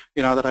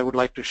that I would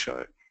like to show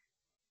you.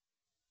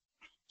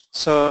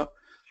 So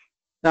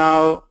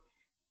now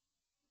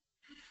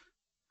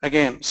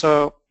again,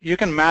 so you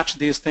can match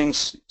these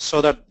things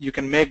so that you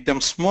can make them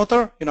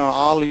smoother.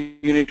 All you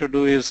need to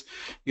do is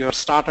your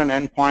start and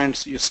end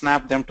points, you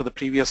snap them to the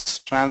previous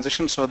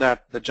transition so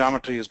that the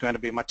geometry is going to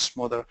be much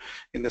smoother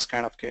in this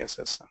kind of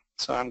cases.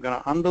 So I'm going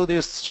to undo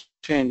these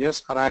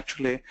changes, or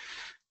actually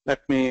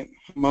let me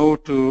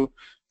move to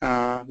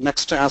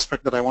next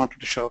aspect that I wanted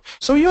to show.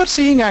 So you are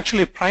seeing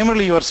actually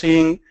primarily you are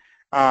seeing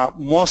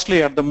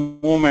mostly at the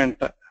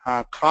moment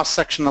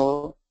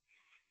cross-sectional,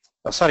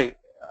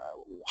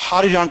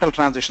 horizontal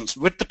transitions.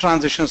 Width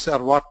transitions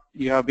are what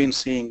you have been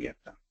seeing it.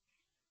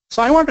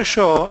 So I want to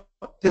show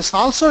this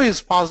also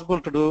is possible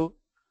to do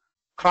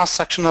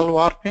cross-sectional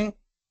warping,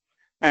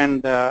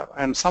 and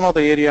some of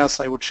the areas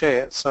I would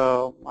share.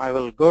 So I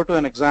will go to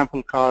an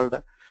example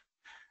called,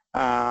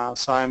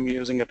 so I'm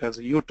using it as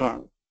a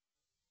U-turn.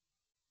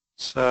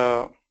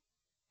 So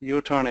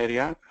U-turn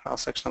area,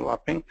 cross-sectional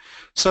warping.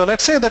 So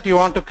let's say that you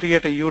want to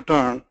create a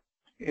U-turn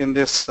in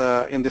this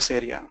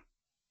area.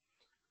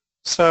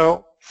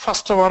 So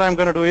first what I'm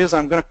going to do is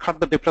I'm going to cut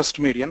the depressed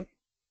median.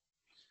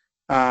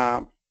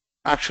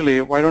 Actually,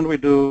 why don't we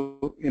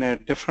do in a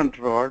different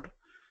road,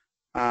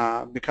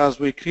 because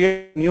we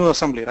create new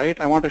assembly, right?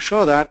 I want to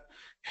show that,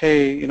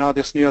 hey,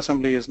 this new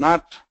assembly is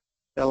not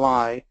a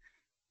lie.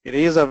 It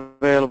is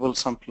available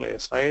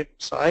someplace, right?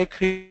 So I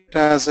create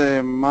as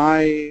a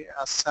my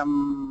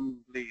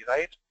assembly,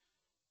 right?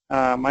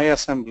 My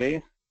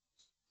assembly.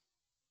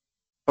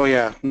 Oh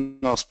yeah,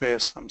 no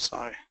space, I'm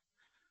sorry.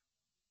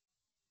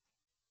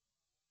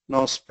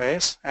 No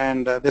space,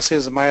 and this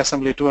is my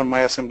assembly 2 and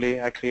my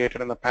assembly I created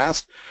in the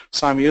past.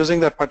 So I'm using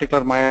that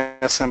particular my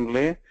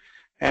assembly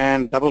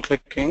and double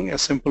clicking a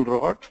simple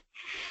road,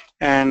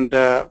 and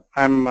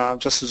I'm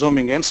just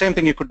zooming in. Same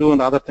thing you could do in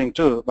the other thing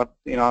too, but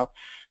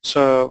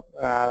so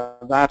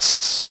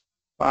that's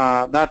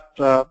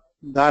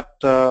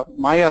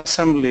my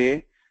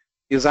assembly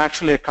is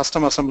actually a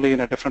custom assembly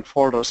in a different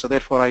folder, so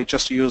therefore I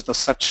just use the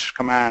such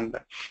command.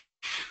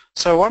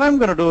 So what I'm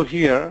going to do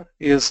here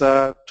is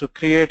to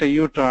create a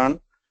U-turn.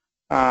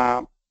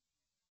 So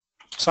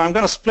I'm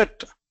going to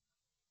split.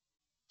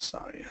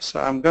 Sorry. So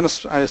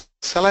I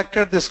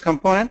selected this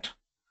component,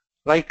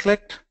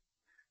 right-clicked,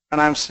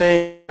 and I'm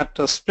saying that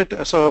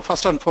split. So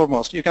first and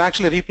foremost, you can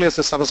actually replace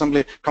the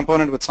subassembly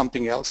component with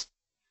something else.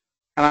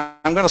 And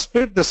I'm going to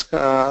split this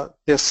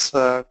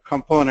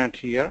component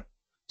here.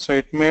 So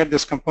it made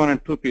this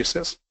component 2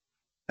 pieces.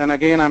 And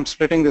again, I'm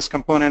splitting this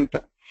component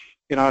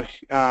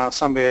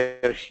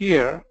somewhere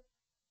here,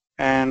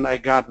 and I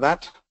got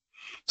that.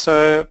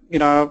 So,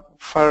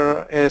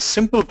 for a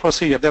simple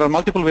procedure, there are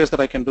multiple ways that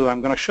I can do, I'm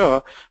going to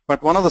show,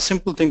 but one of the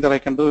simple things that I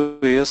can do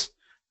is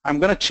I'm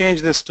going to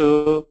change this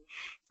to,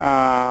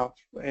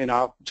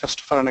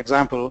 just for an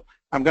example,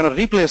 I'm going to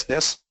replace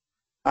this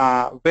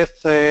with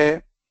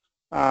a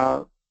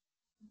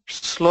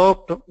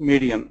sloped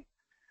median.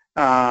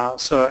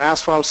 So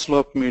asphalt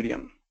slope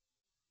median.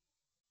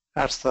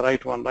 That's the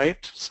right one,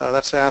 right? So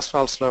that's the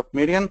asphalt slope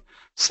median.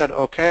 Said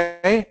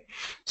OK.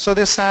 So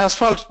this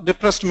asphalt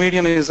depressed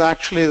median is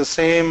actually the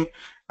same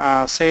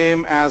as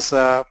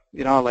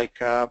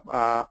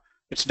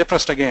it's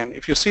depressed again.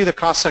 If you see the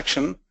cross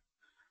section,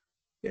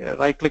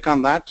 right click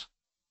on that,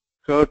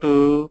 go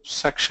to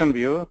section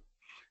view,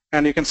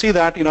 and you can see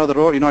that the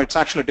road it's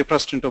actually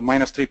depressed into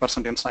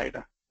 -3%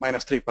 inside,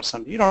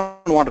 -3%. You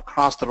don't want to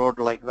cross the road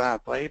like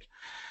that, right?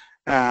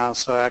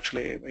 So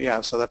actually, yeah,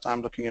 so that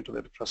I'm looking into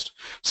the depressed.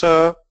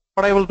 So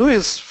what I will do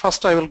is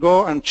first I will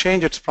go and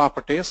change its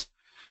properties,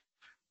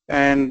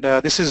 and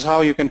this is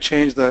how you can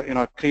change the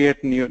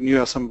create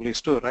new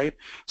assemblies too, right?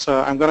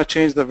 So I'm going to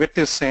change the width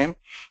is same,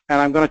 and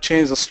I'm going to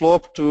change the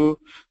slope to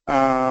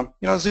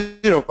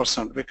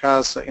 0%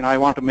 because I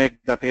want to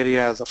make that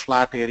area as a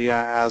flat area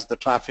as the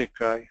traffic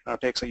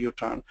takes a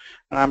U-turn,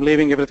 and I'm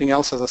leaving everything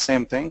else as the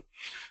same thing.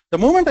 The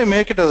moment I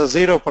make it as a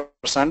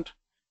 0%,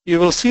 you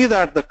will see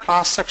that the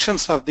cross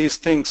sections of these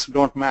things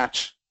don't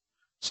match.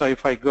 So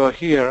if I go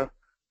here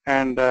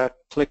and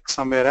click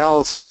somewhere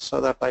else so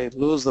that I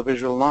lose the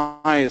visual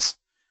noise,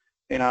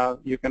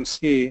 you can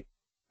see,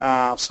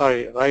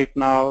 sorry, right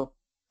now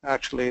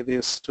actually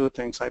these two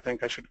things. I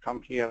think I should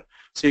come here.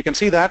 So you can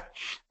see that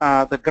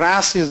the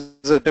grass is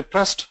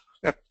depressed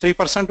at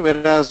 3%,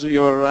 whereas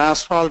your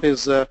asphalt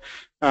is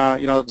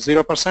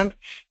 0%,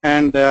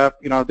 and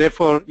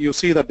therefore you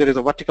see that there is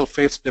a vertical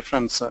phase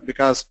difference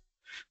because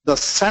the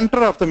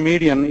center of the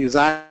median is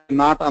actually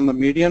not on the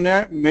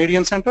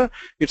median center.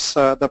 It's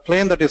the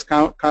plane that is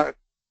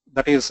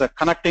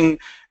connecting.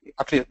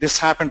 Actually, this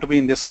happened to be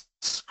in this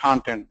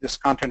content. This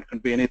content can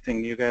be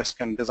anything. You guys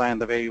can design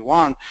the way you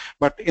want.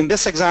 But in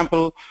this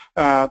example,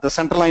 the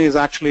center line is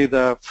actually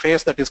the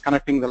face that is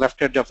connecting the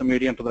left edge of the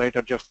median to the right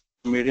edge of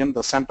the median.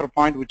 The center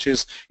point, which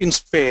is in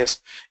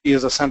space,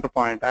 is a center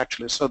point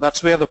actually. So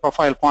that's where the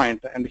profile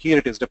point, and here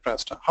it is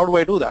depressed. How do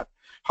I do that?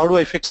 How do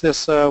I fix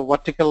this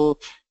vertical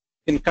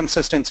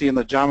inconsistency in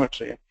the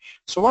geometry?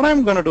 So what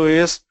I'm going to do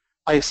is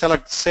I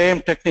select the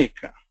same technique.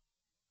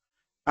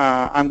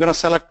 I'm going to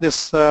select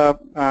this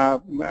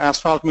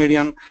asphalt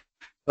median,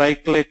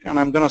 right click, and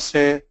I'm going to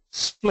say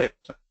split,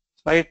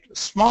 right?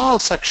 Small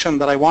section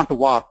that I want to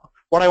warp.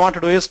 What I want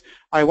to do is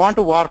I want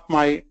to warp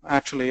my,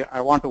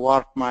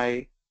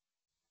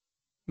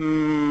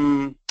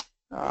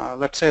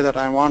 let's say that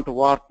I want to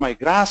warp my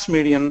grass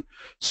median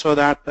so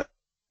that,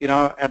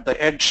 at the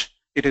edge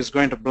it is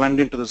going to blend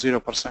into the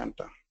 0%.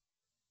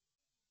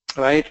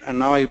 Right, and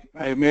now I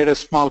made a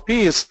small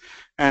piece,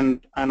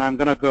 and I'm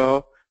going to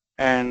go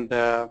and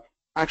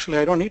actually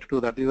I don't need to do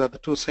that. These are the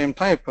two same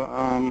type.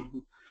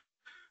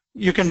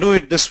 You can do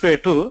it this way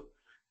too.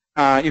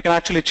 You can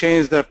actually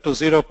change that to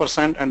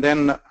 0% and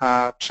then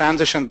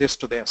transition this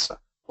to this.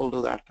 We'll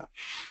do that.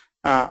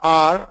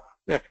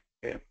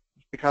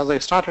 Because I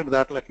started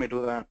that, let me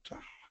do that.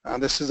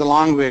 This is a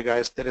long way,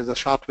 guys. There is a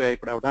short way I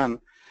could have done.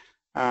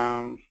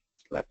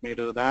 Let me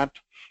do that.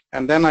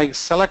 And then I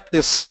select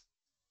this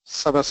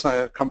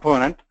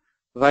component,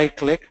 right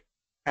click,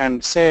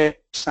 and say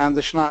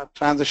transition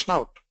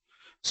out.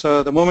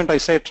 So the moment I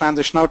say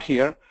transition out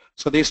here,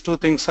 so these two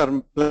things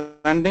are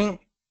blending.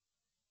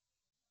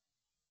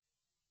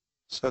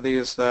 So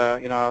these,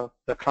 the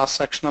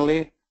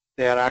cross-sectionally,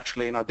 they are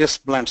actually, this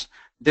blends.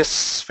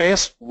 This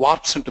face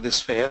warps into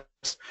this face,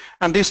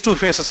 and these two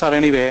faces are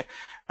anyway,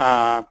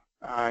 like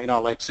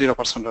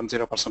 0% and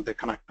 0%, they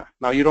connect.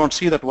 Now you don't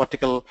see that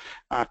vertical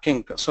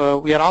kink. So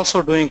we are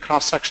also doing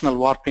cross-sectional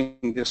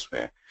warping this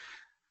way.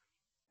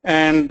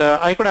 And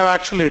I could have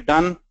actually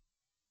done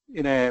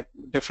in a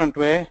different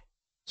way.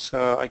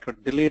 So I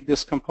could delete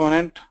this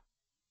component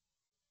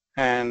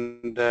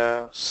and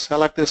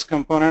select this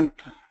component,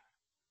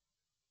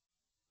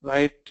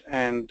 right,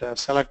 and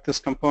select this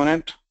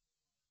component.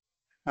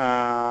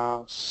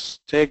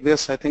 Take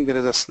this, I think there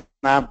is a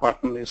snap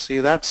button. You see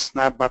that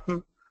snap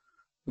button?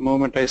 The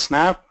moment I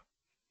snap,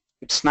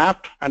 it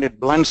snapped and it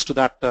blends to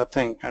that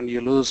thing, and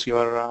you lose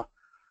your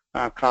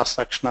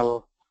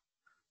cross-sectional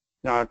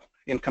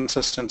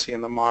inconsistency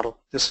in the model.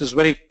 This is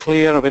very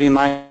clear, very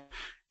nice.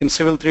 In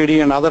Civil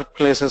 3D and other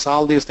places,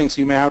 all these things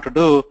you may have to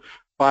do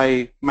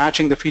by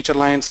matching the feature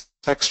lines,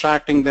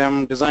 extracting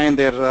them, design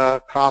their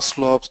cross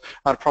slopes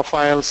or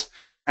profiles,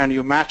 and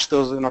you match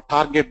those,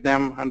 target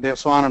them, and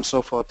so on and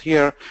so forth.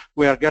 Here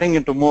we are getting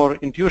into more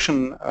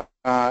intuition,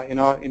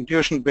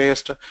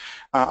 intuition-based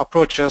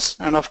approaches,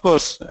 and of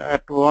course,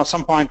 at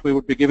some point we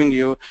would be giving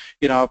you,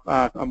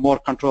 more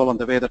control on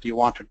the way that you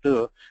want to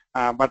do.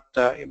 But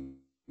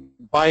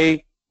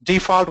by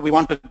default, we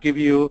want to give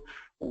you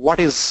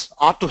what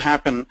ought to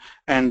happen,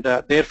 and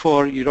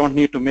therefore you don't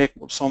need to make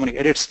so many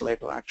edits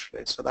later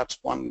actually. So that's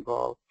one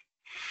goal.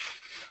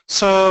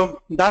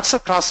 So that's a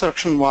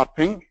cross-section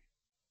warping,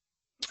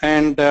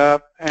 and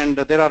there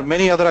are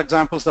many other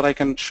examples that I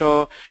can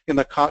show in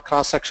the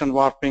cross-section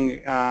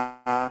warping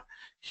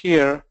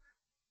here.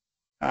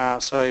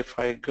 So if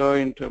I go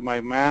into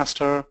my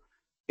master,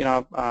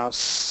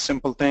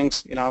 simple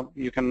things,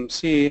 you can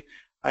see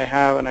I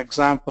have an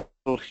example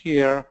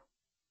here.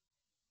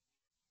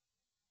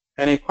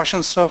 Any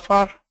questions so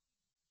far?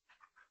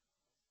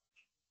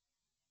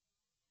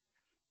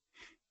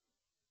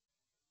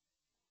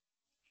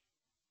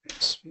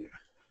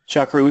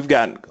 Chakri, we've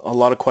got a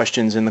lot of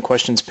questions in the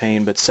questions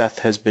pane, but Seth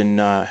has been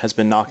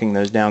knocking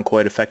those down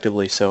quite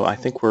effectively, so I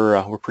think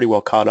we're pretty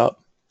well caught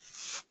up.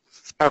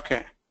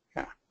 Okay.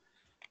 Yeah.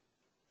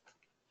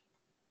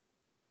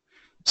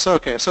 So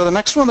so the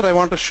next one that I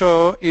want to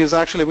show is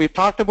actually we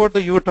talked about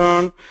the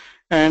U-turn,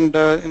 and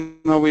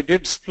we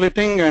did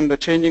splitting and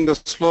changing the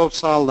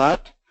slopes, all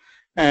that,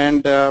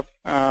 and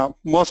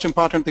most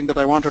important thing that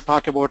I want to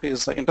talk about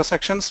is the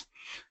intersections.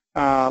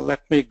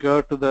 Let me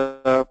go to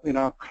the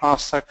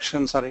cross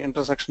sections or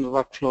intersections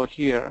workflow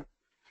here.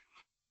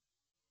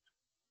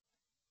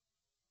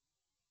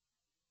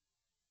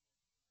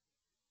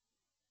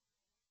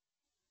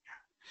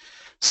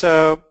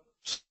 So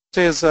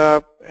this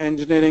is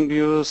engineering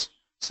views,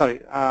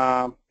 sorry,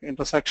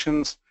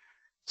 intersections.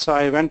 So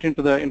I went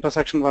into the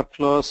intersection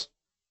workflows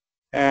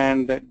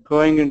and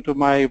going into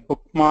my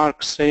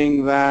bookmark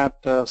saying that,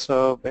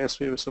 so base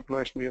view,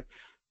 superelevation view,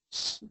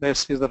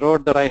 this is the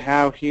road that I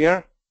have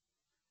here.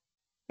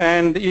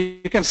 And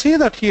you can see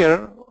that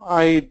here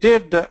I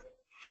did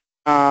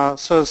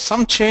So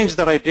some change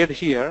that I did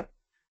here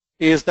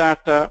is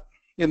that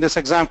in this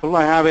example,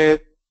 I have a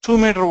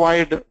 2-meter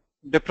wide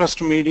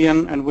depressed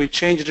median, and we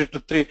changed it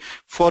to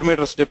 4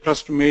 meters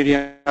depressed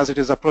median as it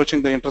is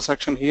approaching the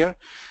intersection here.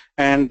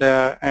 And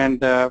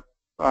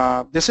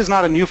this is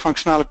not a new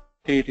functionality;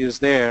 it is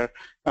there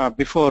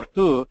before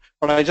too.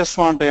 But I just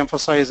want to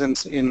emphasize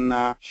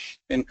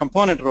in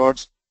component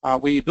roads,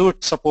 we do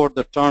support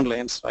the turn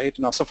lanes, right?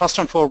 So first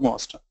and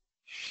foremost,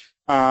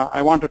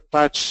 I want to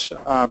touch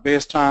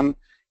based on,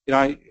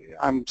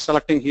 I'm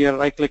selecting here,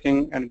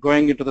 right-clicking, and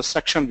going into the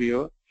section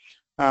view.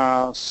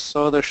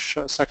 So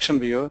the section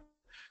view.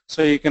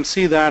 So you can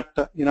see that,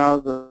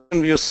 the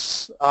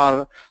views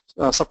are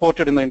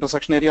supported in the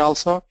intersection area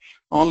also.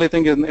 Only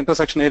thing in the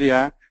intersection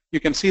area, you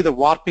can see the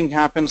warping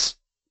happens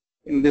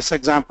in this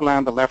example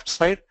on the left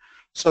side.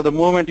 So the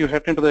moment you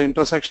head into the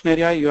intersection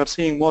area, you are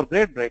seeing more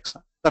grade breaks.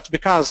 That's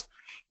because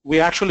we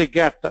actually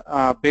get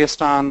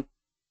based on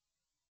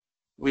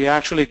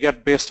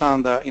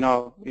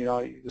the,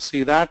 you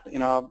see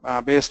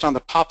that, based on the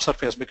top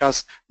surface,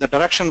 because the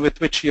direction with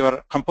which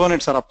your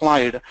components are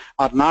applied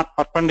are not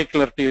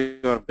perpendicular to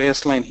your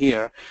baseline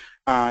here.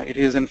 It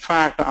is in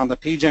fact on the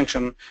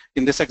T-junction.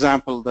 In this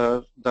example,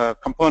 the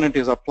component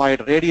is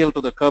applied radial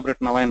to the curb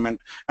written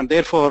alignment, and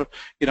therefore,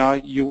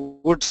 you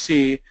would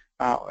see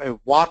a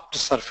warped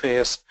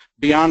surface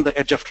beyond the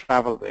edge of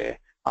travel way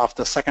of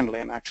the second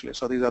lane actually.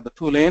 So these are the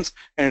 2 lanes,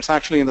 and it's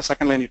actually in the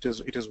second lane it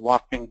is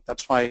warping.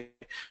 That's why.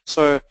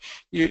 So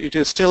it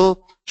is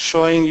still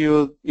showing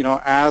you,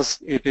 as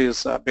it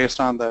is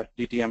based on the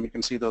DTM. You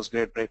can see those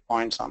grade break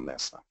points on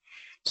this.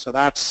 So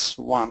that's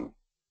one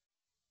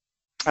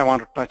I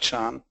want to touch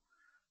on.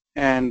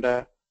 And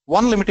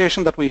one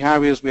limitation that we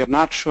have is we are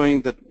not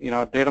showing the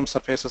datum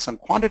surfaces and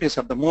quantities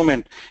at the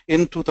moment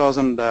in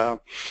 2000.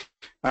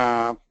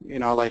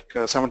 Like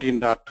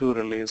 17.2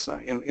 release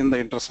in the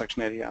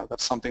intersection area.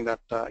 That's something that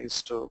I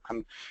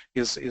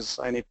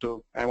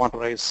want to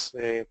raise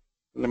a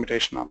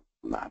limitation on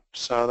that.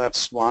 So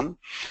that's one.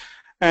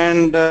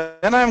 And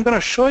then I'm going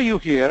to show you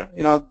here,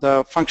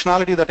 the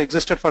functionality that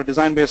existed for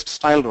design-based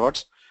style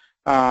roads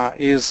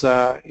is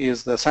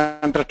the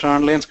center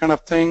turn lanes kind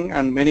of thing,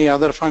 and many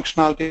other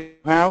functionality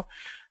you have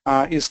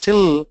is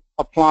still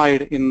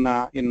applied in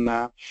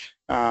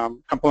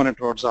component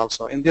roads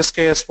also. In this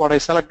case, what I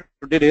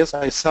did is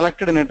I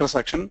selected an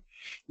intersection,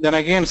 then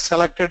again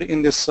selected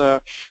in this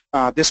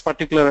this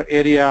particular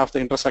area of the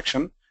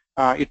intersection.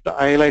 It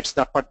highlights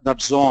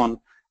that zone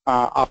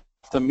of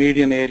the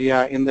median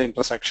area in the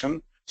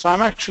intersection. So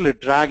I'm actually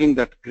dragging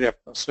that grip.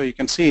 So you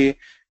can see,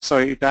 so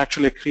it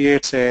actually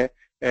creates a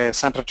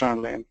center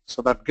turn lane.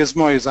 So that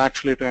gizmo is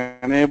actually to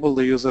enable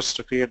the users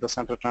to create the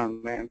center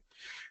turn lane,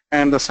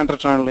 and the center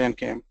turn lane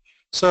came.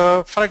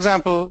 So, for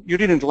example, you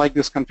didn't like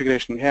this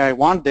configuration. Hey, I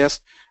want this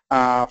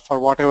for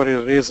whatever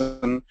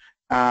reason,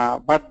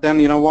 but then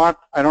you know what?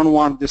 I don't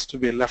want this to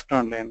be a left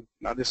turn lane.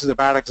 Now, this is a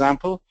bad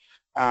example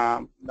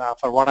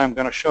for what I'm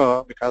going to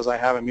show because I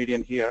have a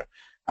median here.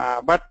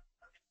 But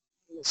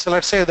so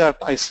let's say that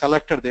I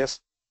selected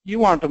this. You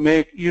want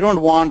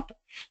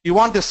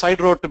this side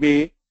road to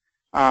be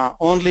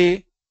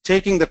only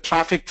taking the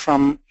traffic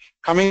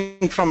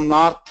coming from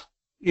north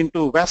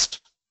into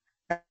west,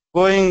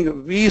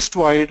 going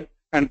east-wide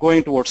and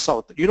going towards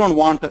south. You don't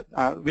want,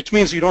 which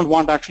means you don't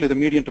want actually the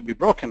median to be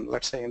broken,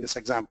 let's say in this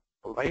example,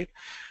 right?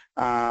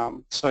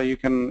 So you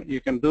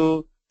can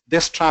do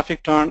this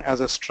traffic turn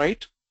as a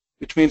straight,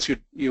 which means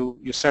you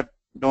said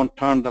don't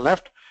turn the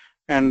left,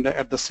 and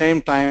at the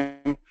same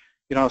time,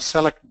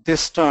 select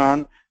this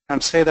turn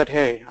and say that,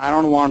 hey, I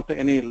don't want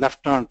any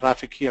left turn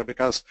traffic here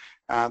because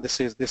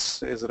this is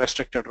a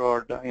restricted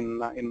road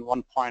in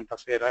one point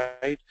of it,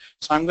 right?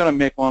 So I'm going to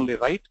make only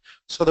right.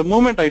 So the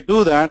moment I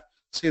do that,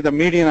 see the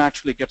median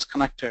actually gets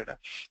connected,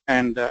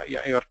 and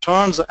your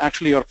turns,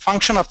 actually your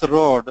function of the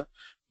road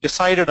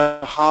decided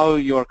how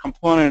your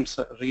components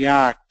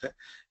react,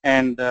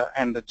 and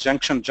the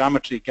junction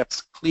geometry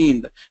gets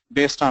cleaned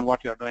based on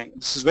what you're doing.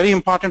 This is very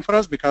important for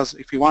us because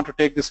if you want to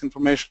take this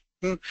information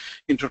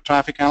into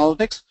traffic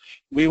analytics,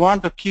 we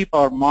want to keep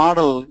our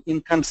model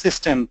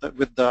inconsistent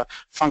with the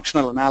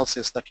functional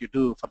analysis that you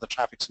do for the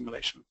traffic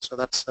simulation. So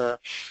that's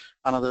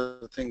another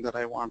thing that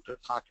I want to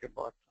talk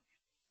about.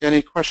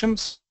 Any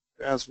questions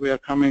as we are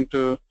coming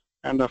to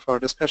end of our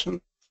discussion?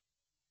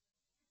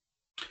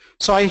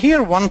 So I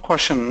hear one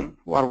question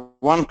or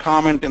one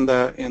comment in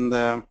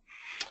the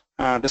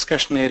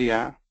discussion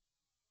area.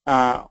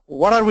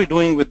 What are we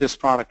doing with this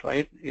product,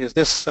 right? Is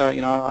this,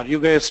 are you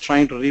guys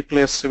trying to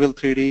replace Civil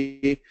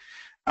 3D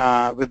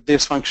with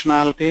this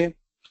functionality?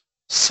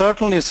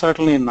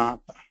 Certainly not.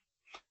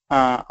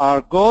 Our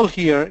goal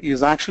here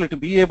is actually to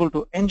be able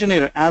to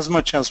engineer as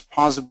much as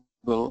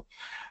possible,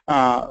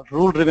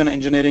 rule-driven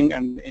engineering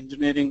and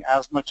engineering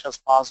as much as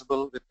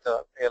possible with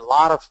a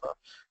lot of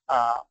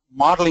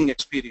modeling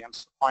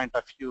experience point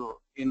of view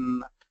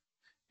in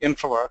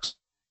InfraWorks.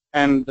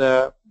 And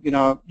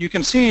you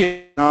can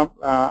see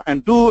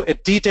and do a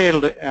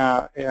detailed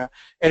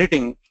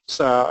editing.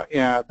 So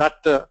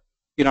that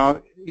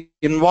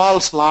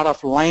involves a lot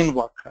of line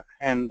work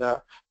and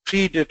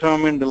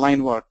predetermined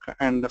line work.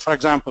 And for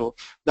example,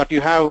 that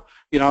you have,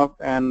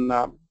 an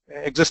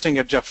existing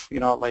edge of,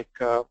 like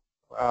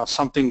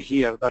something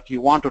here that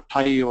you want to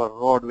tie your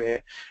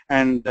roadway,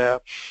 and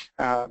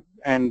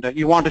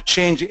you want to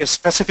change a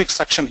specific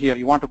section here.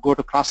 You want to go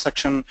to cross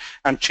section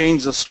and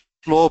change the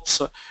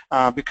slopes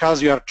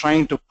because you are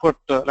trying to put,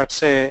 let's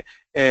say,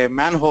 a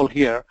manhole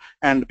here,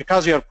 and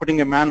because you are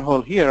putting a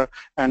manhole here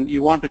and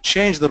you want to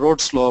change the road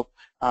slope,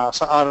 or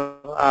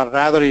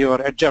rather your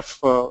edge of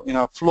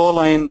flow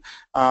line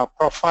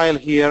profile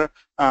here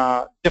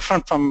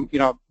different from,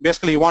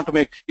 basically you want to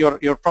make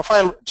your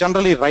profile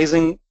generally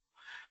rising,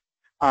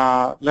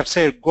 let's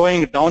say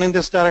going down in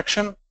this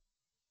direction,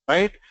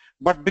 right?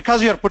 But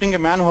because you are putting a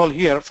manhole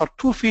here for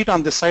 2 feet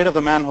on the side of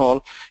the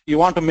manhole, you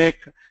want to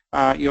make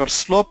your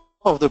slope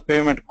of the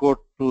pavement go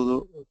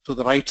to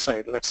the right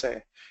side, let's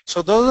say.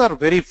 So those are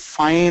very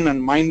fine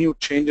and minute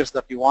changes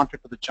that you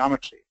wanted to the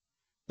geometry.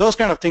 Those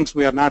kind of things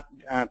we are not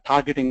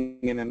targeting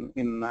in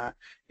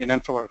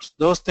InfraWorks.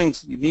 Those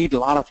things, you need a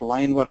lot of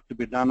line work to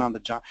be done on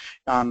the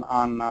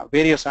on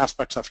various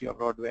aspects of your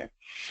roadway.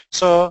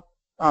 So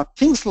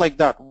things like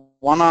that,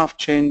 one-off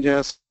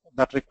changes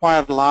that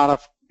require a lot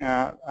of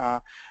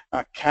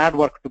CAD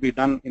work to be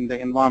done in the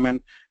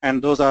environment,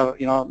 and those are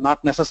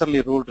not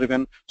necessarily rule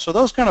driven. So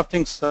those kind of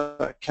things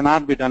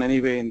cannot be done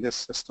anyway in this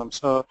system.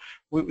 So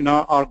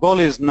our goal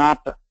is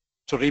not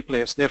to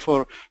replace.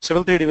 Therefore,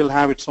 Civil 3D will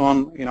have its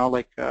own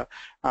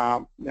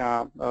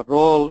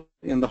role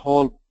in the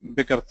whole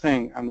bigger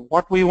thing. And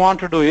what we want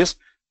to do is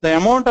the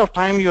amount of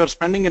time you are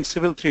spending in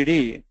Civil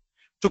 3D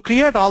to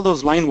create all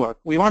those line work,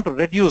 we want to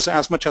reduce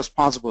as much as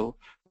possible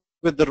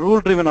with the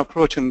rule-driven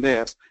approach in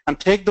this, and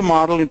take the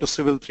model into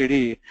Civil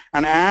 3D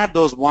and add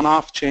those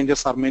one-off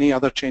changes or many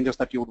other changes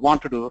that you would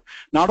want to do,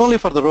 not only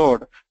for the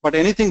road, but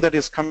anything that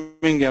is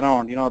coming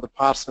around, the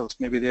parcels.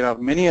 Maybe there are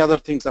many other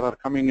things that are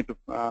coming into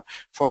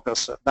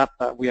focus that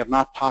we are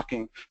not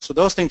talking. So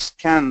those things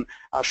can,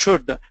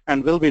 should,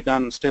 and will be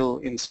done still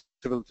in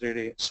Civil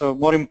 3D. So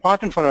more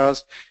important for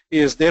us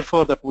is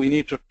therefore that we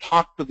need to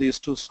talk to these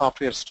two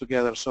softwares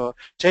together. So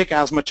take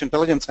as much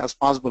intelligence as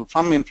possible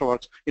from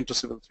InfraWorks into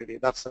Civil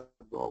 3D. That's the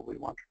goal we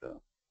want to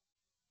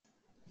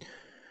do.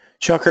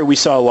 Chakri, we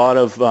saw a lot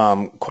of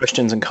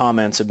questions and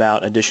comments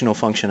about additional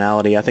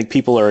functionality. I think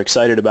people are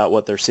excited about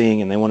what they're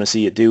seeing and they want to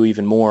see it do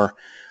even more.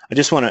 I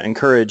just want to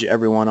encourage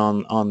everyone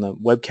on the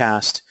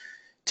webcast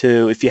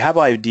to, if you have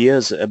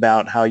ideas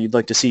about how you'd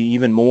like to see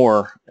even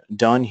more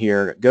done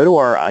here, go to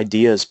our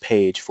ideas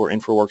page for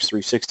InfraWorks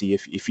 360.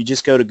 If you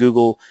just go to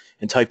Google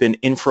and type in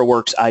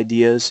InfraWorks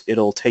ideas,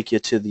 it'll take you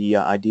to the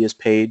ideas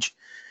page,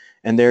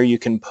 and there you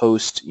can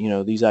post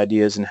these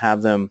ideas and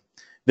have them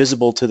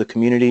visible to the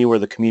community, where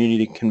the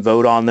community can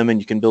vote on them and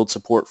you can build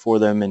support for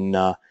them. And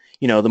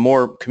the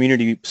more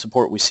community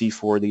support we see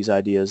for these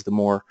ideas, the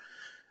more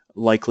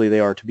likely they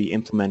are to be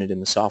implemented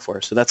in the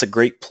software. So that's a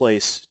great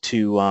place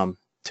to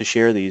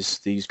share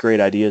these great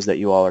ideas that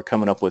you all are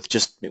coming up with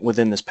just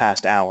within this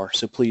past hour.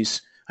 So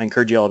please, I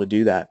encourage you all to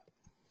do that.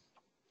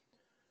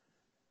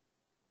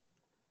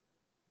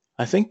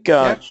 I think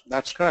yeah,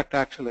 that's correct,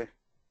 actually.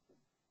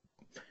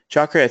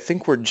 Chakri, I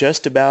think we're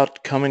just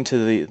about coming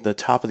to the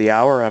top of the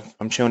hour.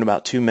 I'm showing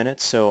about 2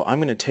 minutes, so I'm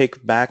going to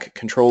take back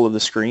control of the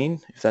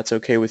screen, if that's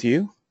okay with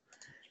you.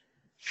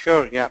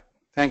 Sure, yeah.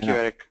 Thank you,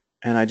 Eric.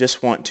 And I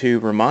just want to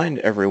remind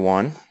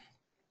everyone,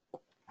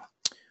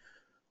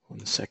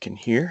 1 second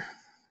here,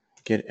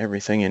 get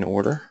everything in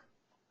order.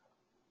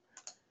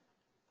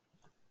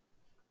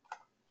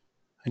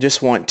 I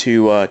just want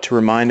to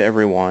remind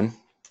everyone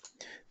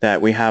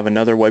that we have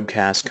another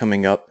webcast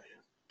coming up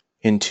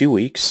in 2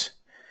 weeks,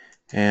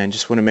 and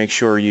just want to make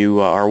sure you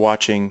are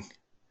watching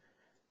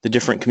the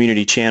different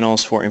community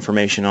channels for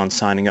information on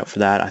signing up for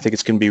that. I think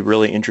it's going to be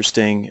really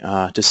interesting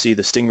to see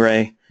the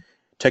Stingray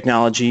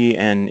technology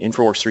and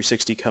InfraWorks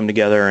 360 come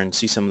together and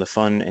see some of the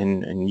fun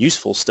and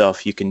useful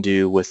stuff you can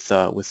do with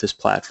this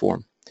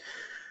platform.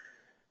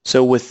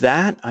 So with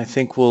that, I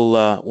think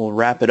we'll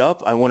wrap it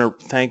up. I want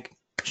to thank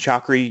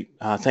Chakri.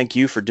 Thank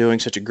you for doing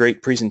such a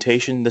great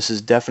presentation. This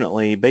is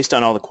definitely, based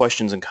on all the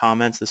questions and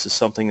comments, this is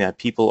something that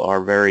people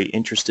are very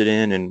interested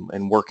in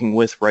and working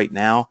with right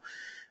now.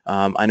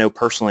 I know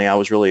personally I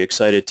was really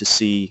excited to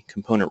see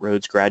component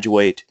roads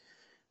graduate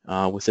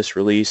with this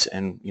release,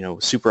 and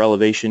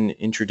Superelevation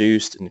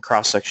introduced and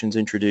cross sections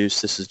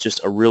introduced. This is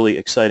just a really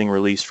exciting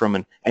release from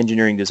an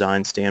engineering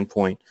design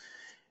standpoint,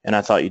 and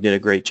I thought you did a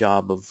great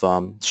job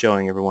of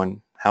showing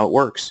everyone how it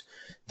works.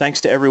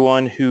 Thanks to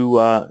everyone who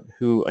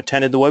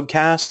attended the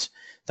webcast.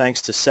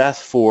 Thanks to Seth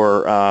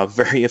for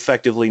very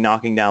effectively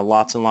knocking down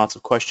lots and lots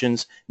of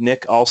questions.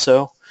 Nick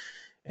also.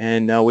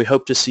 And we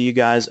hope to see you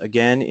guys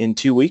again in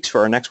 2 weeks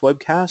for our next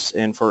webcast,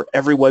 and for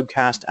every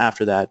webcast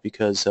after that,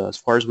 because as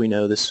far as we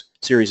know, this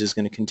series is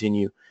going to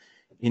continue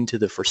into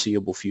the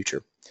foreseeable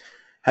future.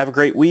 Have a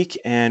great week,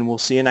 and we'll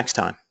see you next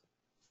time.